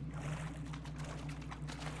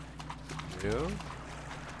 Yeah.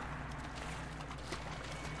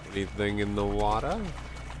 Anything in the water?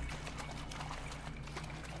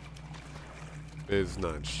 There's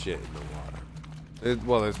not shit in the water.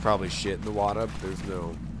 Well, there's probably shit in the water, but there's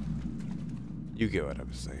no... You get what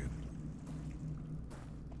I'm saying.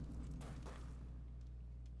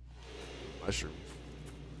 Mushrooms.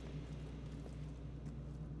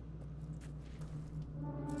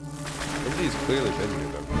 Somebody's clearly been here,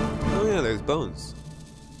 though. Oh yeah, there's bones.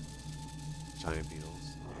 Giant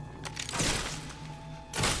beetles.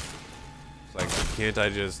 It's like, can't I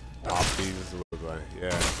just pop these?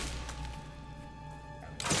 Yeah.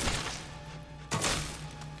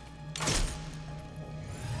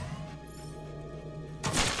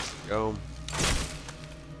 Go.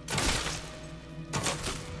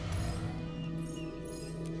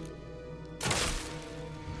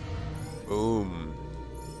 Boom.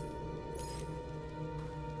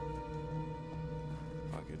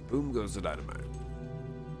 Fucking boom goes the dynamite.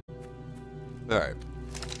 Alright.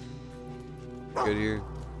 Good here.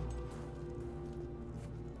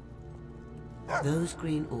 Those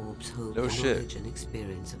green orbs hold No the shit. knowledge and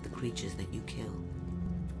experience of the creatures that you kill.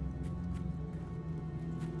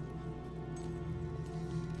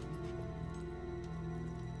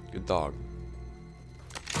 Good dog.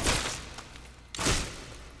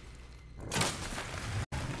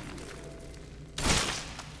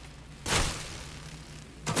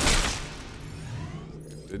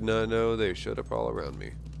 Did not know they showed up all around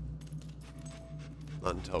me.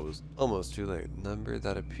 Not until it was almost too late. Number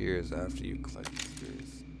that appears after you collect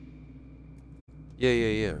experience.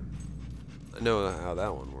 Yeah. I know how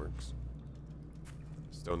that one works.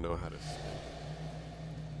 Just don't know how to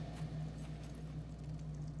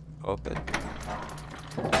open.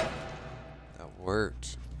 That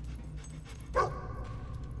worked. What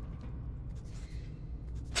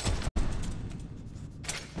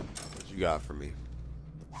you got for me?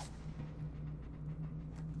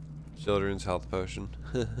 Children's health potion.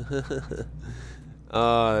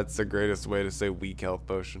 Oh, that's the greatest way to say weak health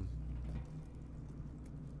potion.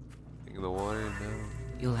 Thing in the water? No.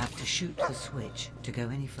 You'll have to shoot the switch to go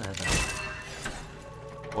any further.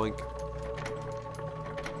 Boink.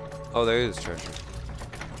 Oh, there is treasure.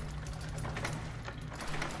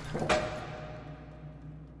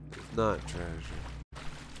 It's not treasure.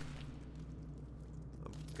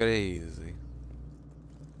 I'm crazy.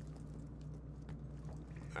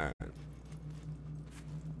 Alright.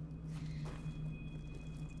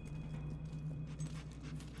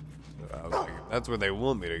 So I was like, that's where they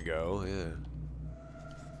want me to go, yeah.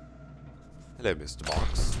 Hello, Mr.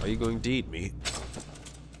 Box. Are you going to eat me?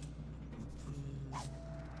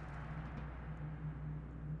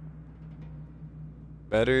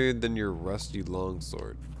 Better than your rusty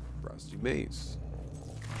longsword. Rusty mace.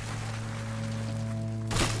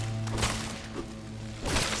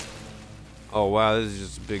 Oh wow, this is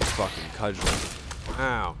just a big fucking cudgel.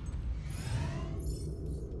 Wow.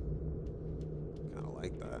 Kinda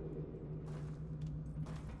like that.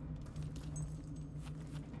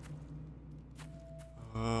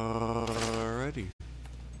 Alrighty.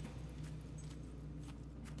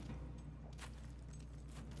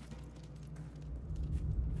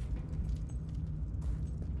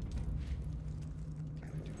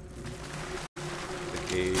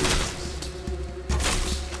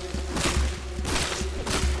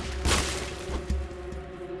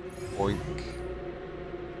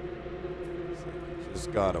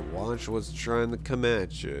 just gotta watch what's trying to come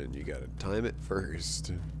at you, and you gotta time it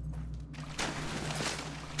first.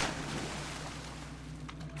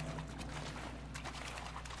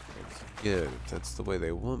 That's good. That's the way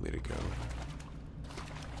they want me to go.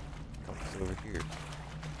 What's over here?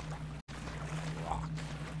 Rock.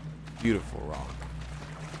 Beautiful rock.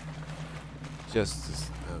 Just as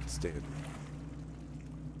outstanding.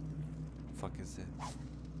 Fuck is it?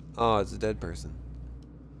 Oh, it's a dead person.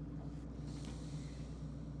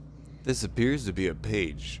 This appears to be a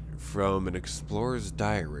page from an explorer's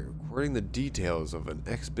diary recording the details of an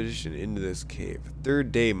expedition into this cave.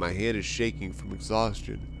 Third day, my hand is shaking from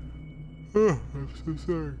exhaustion. I'm so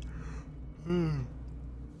sorry.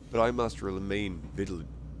 But I must remain vigilant.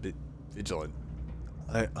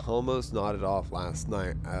 I almost nodded off last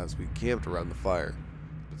night as we camped around the fire,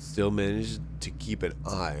 but still managed to keep an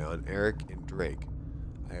eye on Eric and Drake.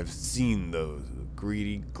 I have seen those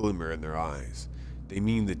greedy glimmer in their eyes. They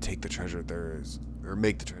mean to take the treasure theirs, or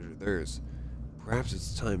make the treasure theirs. Perhaps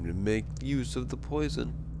it's time to make use of the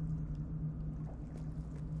poison.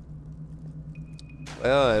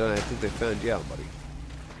 Well, I think they found you out, buddy.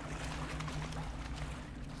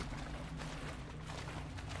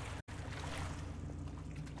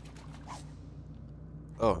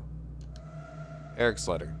 Oh. Eric's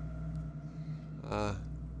letter.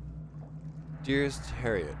 Dearest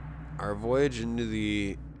Harriet, our voyage into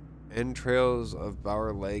the entrails of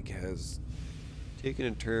Bower Lake has taken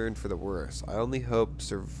a turn for the worse. I only hope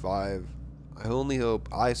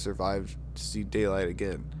I survive to see daylight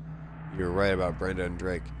again. You were right about Brenda and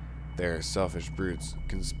Drake. They are selfish brutes,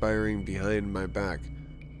 conspiring behind my back,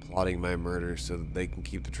 plotting my murder so that they can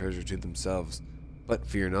keep the treasure to themselves. But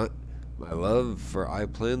fear not, my love, for I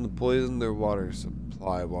plan to poison their water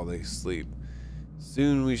supply while they sleep.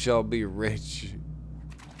 Soon we shall be rich.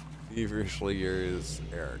 Feverishly yours,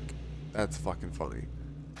 Eric. That's fucking funny.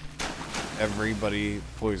 Everybody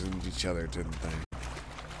poisoned each other, didn't they?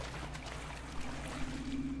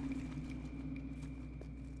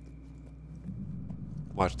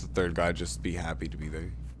 Watch the third guy just be happy to be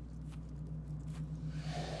there.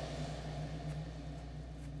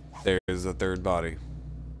 There's a third body.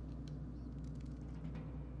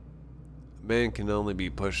 A man can only be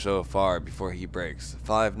pushed so far before he breaks.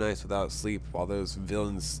 5 nights without sleep while those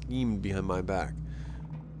villains schemed behind my back.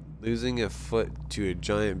 Losing a foot to a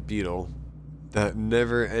giant beetle. That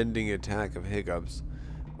never-ending attack of hiccups.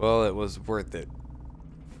 Well, it was worth it.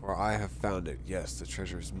 For I have found it. Yes, the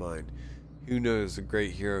treasure is mine. Who knows the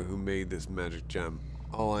great hero who made this magic gem?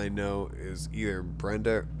 All I know is either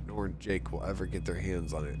Brenda or Jake will ever get their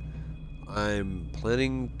hands on it. I'm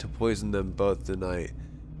planning to poison them both tonight.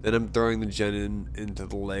 Then I'm throwing the gem into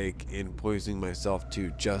the lake and poisoning myself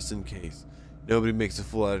too, just in case. Nobody makes a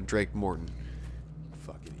fool out of Drake Morton. You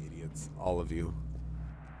fucking idiots, all of you.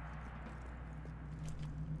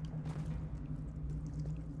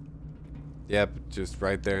 Yep, just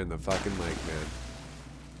right there in the fucking lake, man.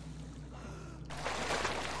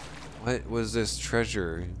 What was this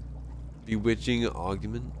treasure? Bewitching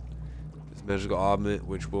augment? This magical augment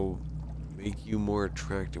which will make you more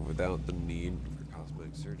attractive without the need for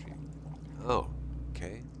cosmetic surgery. Oh,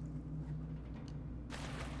 okay.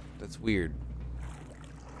 That's weird.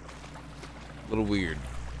 A little weird.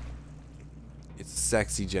 It's a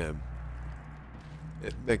sexy gem.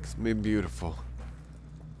 It makes me beautiful.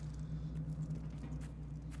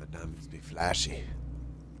 My diamonds be flashy.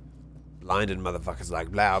 Blinded motherfuckers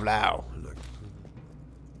like blah blah.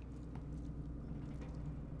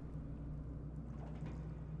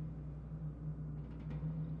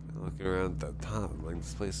 Looking around the top, I'm like,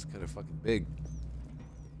 this place is kind of fucking big.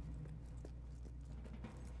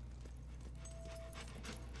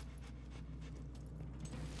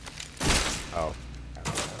 Oh.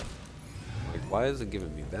 Like, why is it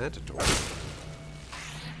giving me that tutorial?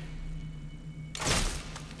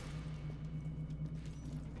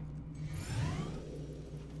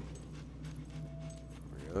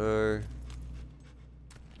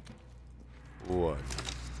 What is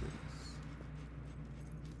this?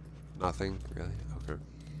 Nothing, really? Okay.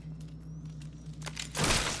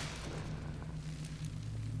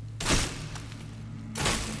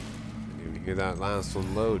 Didn't even hear that last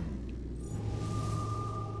one load.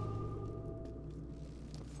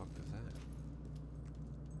 What the fuck is that?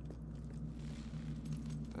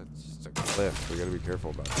 That's just a cliff. We gotta be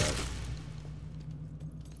careful about that.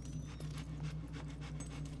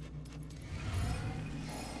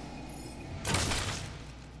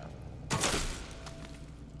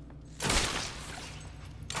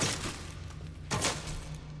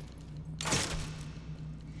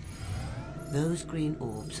 Those green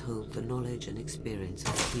orbs hold the knowledge and experience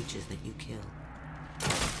of the creatures that you kill.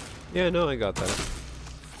 Yeah, no, I got that.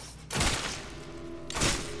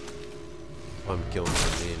 I'm killing my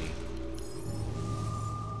nanny.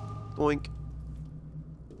 Boink.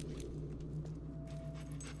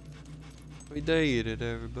 We did it,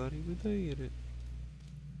 everybody. We did it.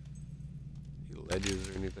 Any ledges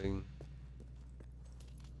or anything?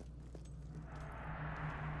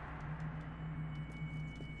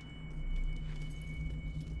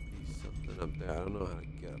 Be something up there. I don't know how to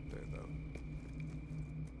get up there though.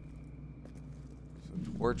 There's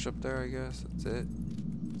a torch up there, I guess. That's it.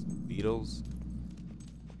 Some beetles.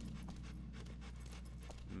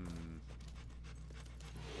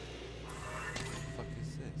 What the fuck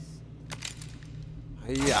is this?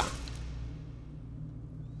 Hiya!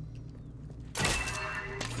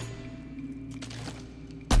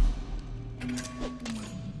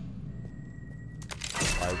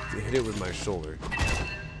 I hit it with my shoulder.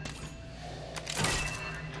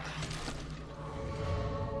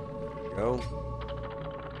 Go.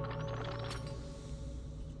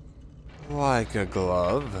 Like a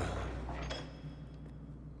glove.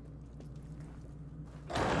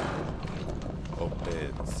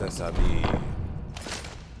 Open sesame.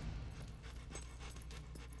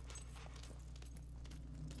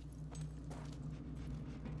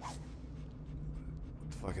 What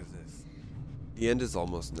the fuck is this? The end is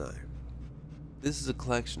almost nigh. This is a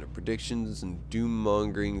collection of predictions and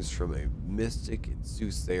doom-mongerings from a mystic and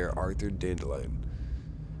soothsayer Arthur Dandelion.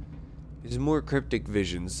 His more cryptic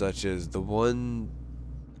visions, such as the one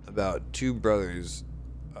about two brothers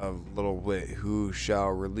of little wit who shall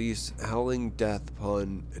release howling death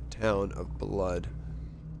upon a town of blood,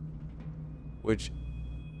 which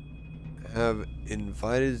have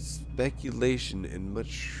invited speculation and much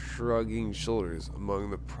shrugging shoulders among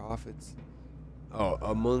the prophets.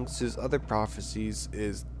 Amongst his other prophecies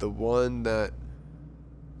is the one that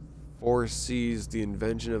foresees the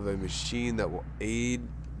invention of a machine that will aid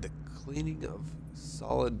the cleaning of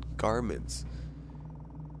solid garments.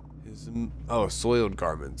 Soiled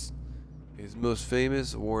garments. His most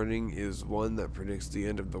famous warning is one that predicts the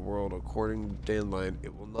end of the world. According to Dandelion,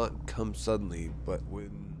 it will not come suddenly, but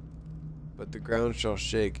the ground shall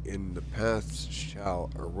shake and the past shall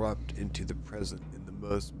erupt into the present in the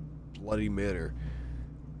most bloody manner,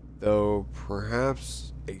 though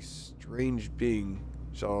perhaps a strange being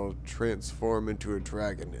shall transform into a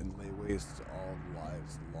dragon and lay waste to all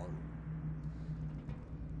lives a long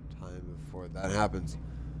time before that happens.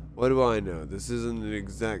 What do I know? This isn't an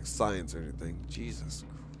exact science or anything. Jesus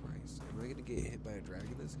Christ. Am I gonna get hit by a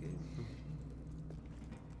dragon this game?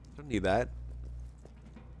 I don't need that.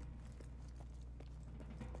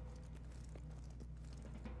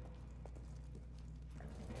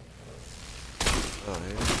 Oh,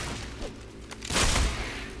 yeah.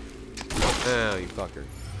 Oh, you fucker.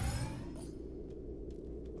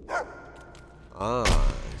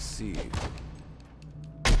 Ah, I see.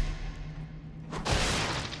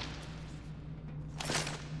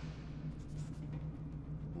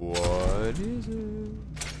 What is it?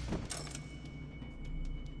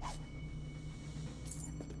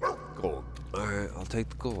 Gold. Alright, I'll take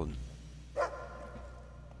the gold.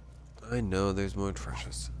 I know there's more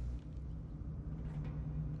treasures.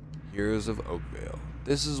 Heroes of Oakvale.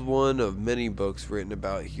 This is one of many books written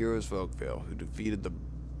about heroes of Oakvale who defeated the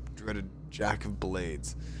dreaded Jack of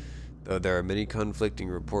Blades. Though there are many conflicting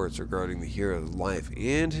reports regarding the hero's life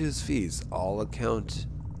and his feats, all account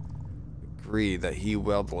agree that he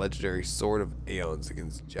wielded the legendary Sword of Aeons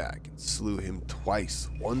against Jack and slew him twice,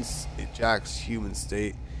 once in Jack's human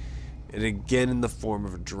state and again in the form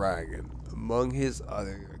of a dragon. Among his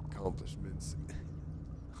other accomplishments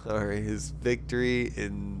are his victory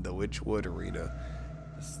in the Witchwood Arena,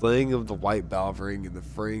 the slaying of the White Balvering, and the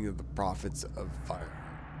freeing of the prophets of Fire.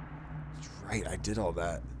 That's right, I did all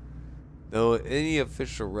that. Though any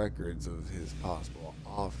official records of his possible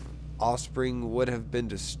offspring would have been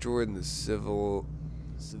destroyed in the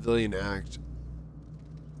civilian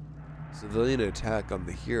attack on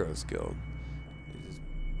the Heroes Guild, it is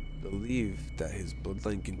believed that his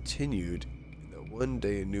bloodline continued, and that one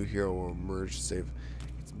day a new hero will emerge to save.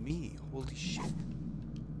 It's me, holy shit.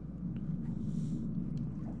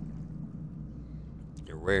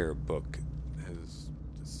 A rare book has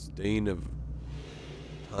the stain of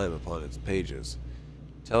time upon its pages.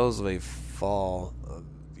 It tells of a fall of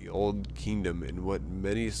the old kingdom in what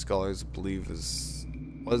many scholars believe was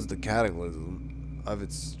the cataclysm of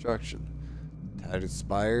its destruction. Tattered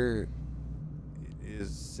spire. It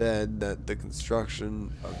is said that the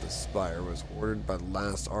construction of the spire was ordered by the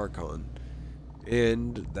last Archon,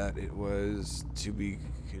 and that it was to be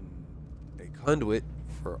a conduit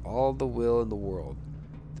for all the will in the world.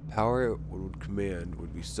 The power it would command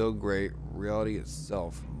would be so great, reality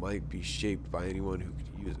itself might be shaped by anyone who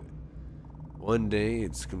could use it. One day,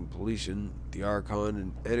 its completion, the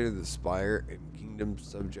Archon entered the spire and kingdom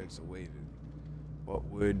subjects awaited. What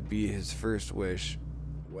would be his first wish,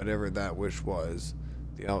 whatever that wish was,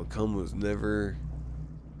 the outcome was never...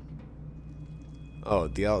 Oh,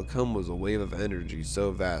 the outcome was a wave of energy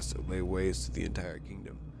so vast it lay waste to the entire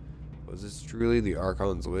kingdom. Was this truly the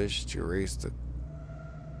Archon's wish to erase the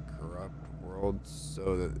corrupt world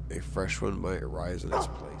so that a fresh one might arise in its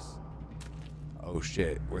place? Oh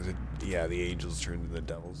shit, where's it? Yeah, the angels turned into the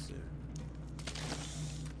devils. Yeah.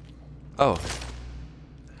 Oh.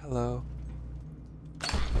 Hello.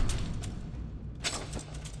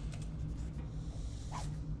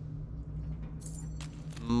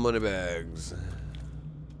 Moneybags.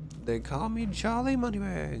 They call me Jolly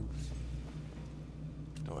Moneybags.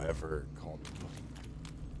 Don't ever call me money.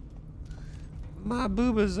 My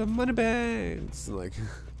boobas are moneybags. Like.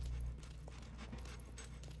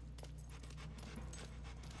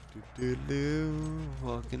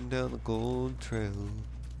 Walking down the gold trail.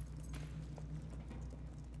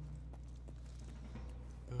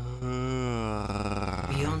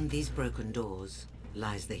 Beyond these broken doors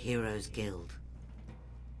lies the Heroes Guild.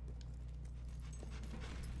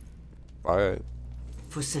 Alright.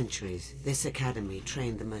 For centuries, this academy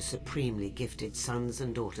trained the most supremely gifted sons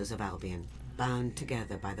and daughters of Albion, bound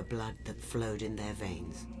together by the blood that flowed in their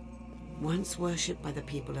veins. Once worshipped by the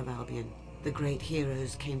people of Albion, the great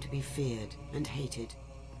heroes came to be feared and hated.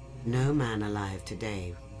 No man alive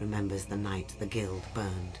today remembers the night the guild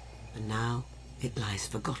burned, and now it lies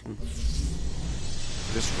forgotten.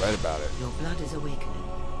 Just read about it. Your blood is awakening.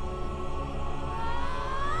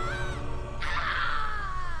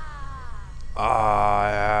 I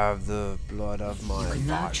have the blood of my You can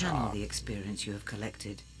now father. channel the experience you have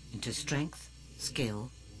collected into strength,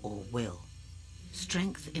 skill, or will.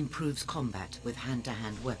 Strength improves combat with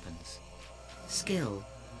hand-to-hand weapons. Skill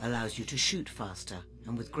allows you to shoot faster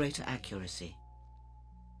and with greater accuracy.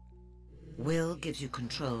 Will gives you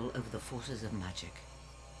control over the forces of magic.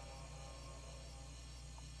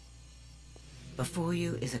 Before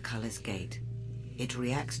you is a colorless gate. It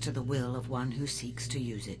reacts to the will of one who seeks to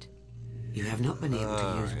use it. You have not been able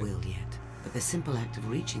to use will yet, but the simple act of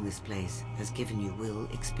reaching this place has given you will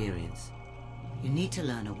experience. You need to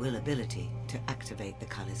learn a will ability to activate the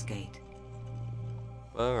colorless gate.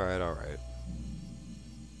 Alright, alright.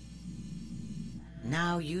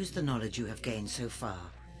 Now use the knowledge you have gained so far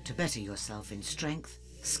to better yourself in strength,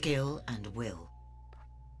 skill, and will.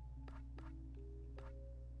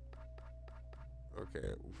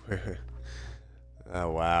 Okay.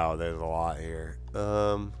 Oh wow, there's a lot here.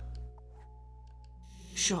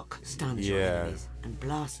 Shock stuns your enemies and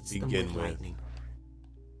blasts them with lightning.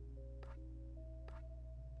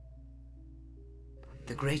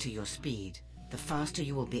 The greater your speed, the faster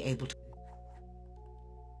you will be able to...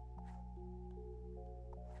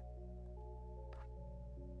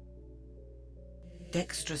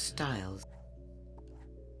 Dexterous styles.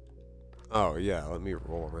 Oh yeah, let me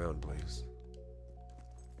roll around, please.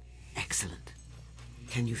 Excellent.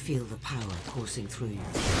 Can you feel the power coursing through you?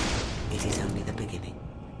 It is only the beginning.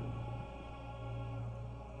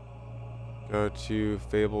 Go to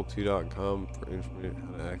fable2.com for information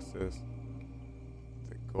on how to access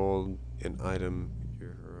the gold and item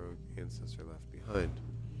your heroic ancestor left behind.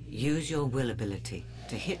 Use your will ability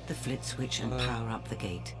to hit the flit switch and power up the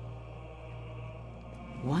gate.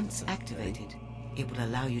 Once activated, it will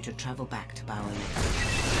allow you to travel back to Bower Lake.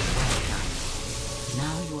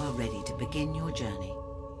 Now you are ready to begin your journey.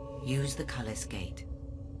 Use the colorless gate.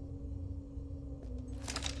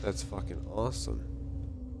 That's fucking awesome.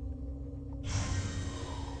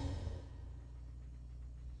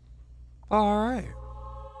 Alright.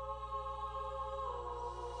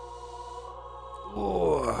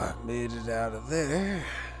 Oh, I made it out of there.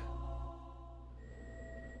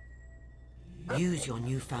 Use your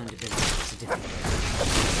newfound ability to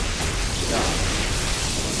defeat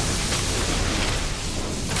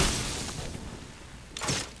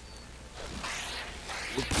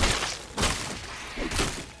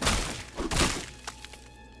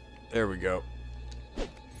There we go.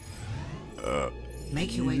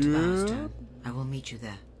 Make your way to Bowerstone. I will meet you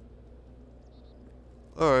there.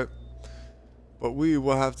 Alright. But we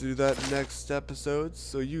will have to do that next episode,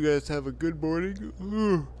 so you guys have a good morning.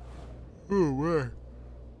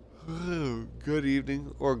 Good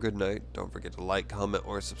evening or good night. Don't forget to like, comment,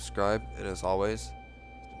 or subscribe. And as always,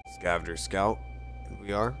 Scavenger Scout, and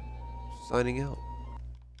we are signing out.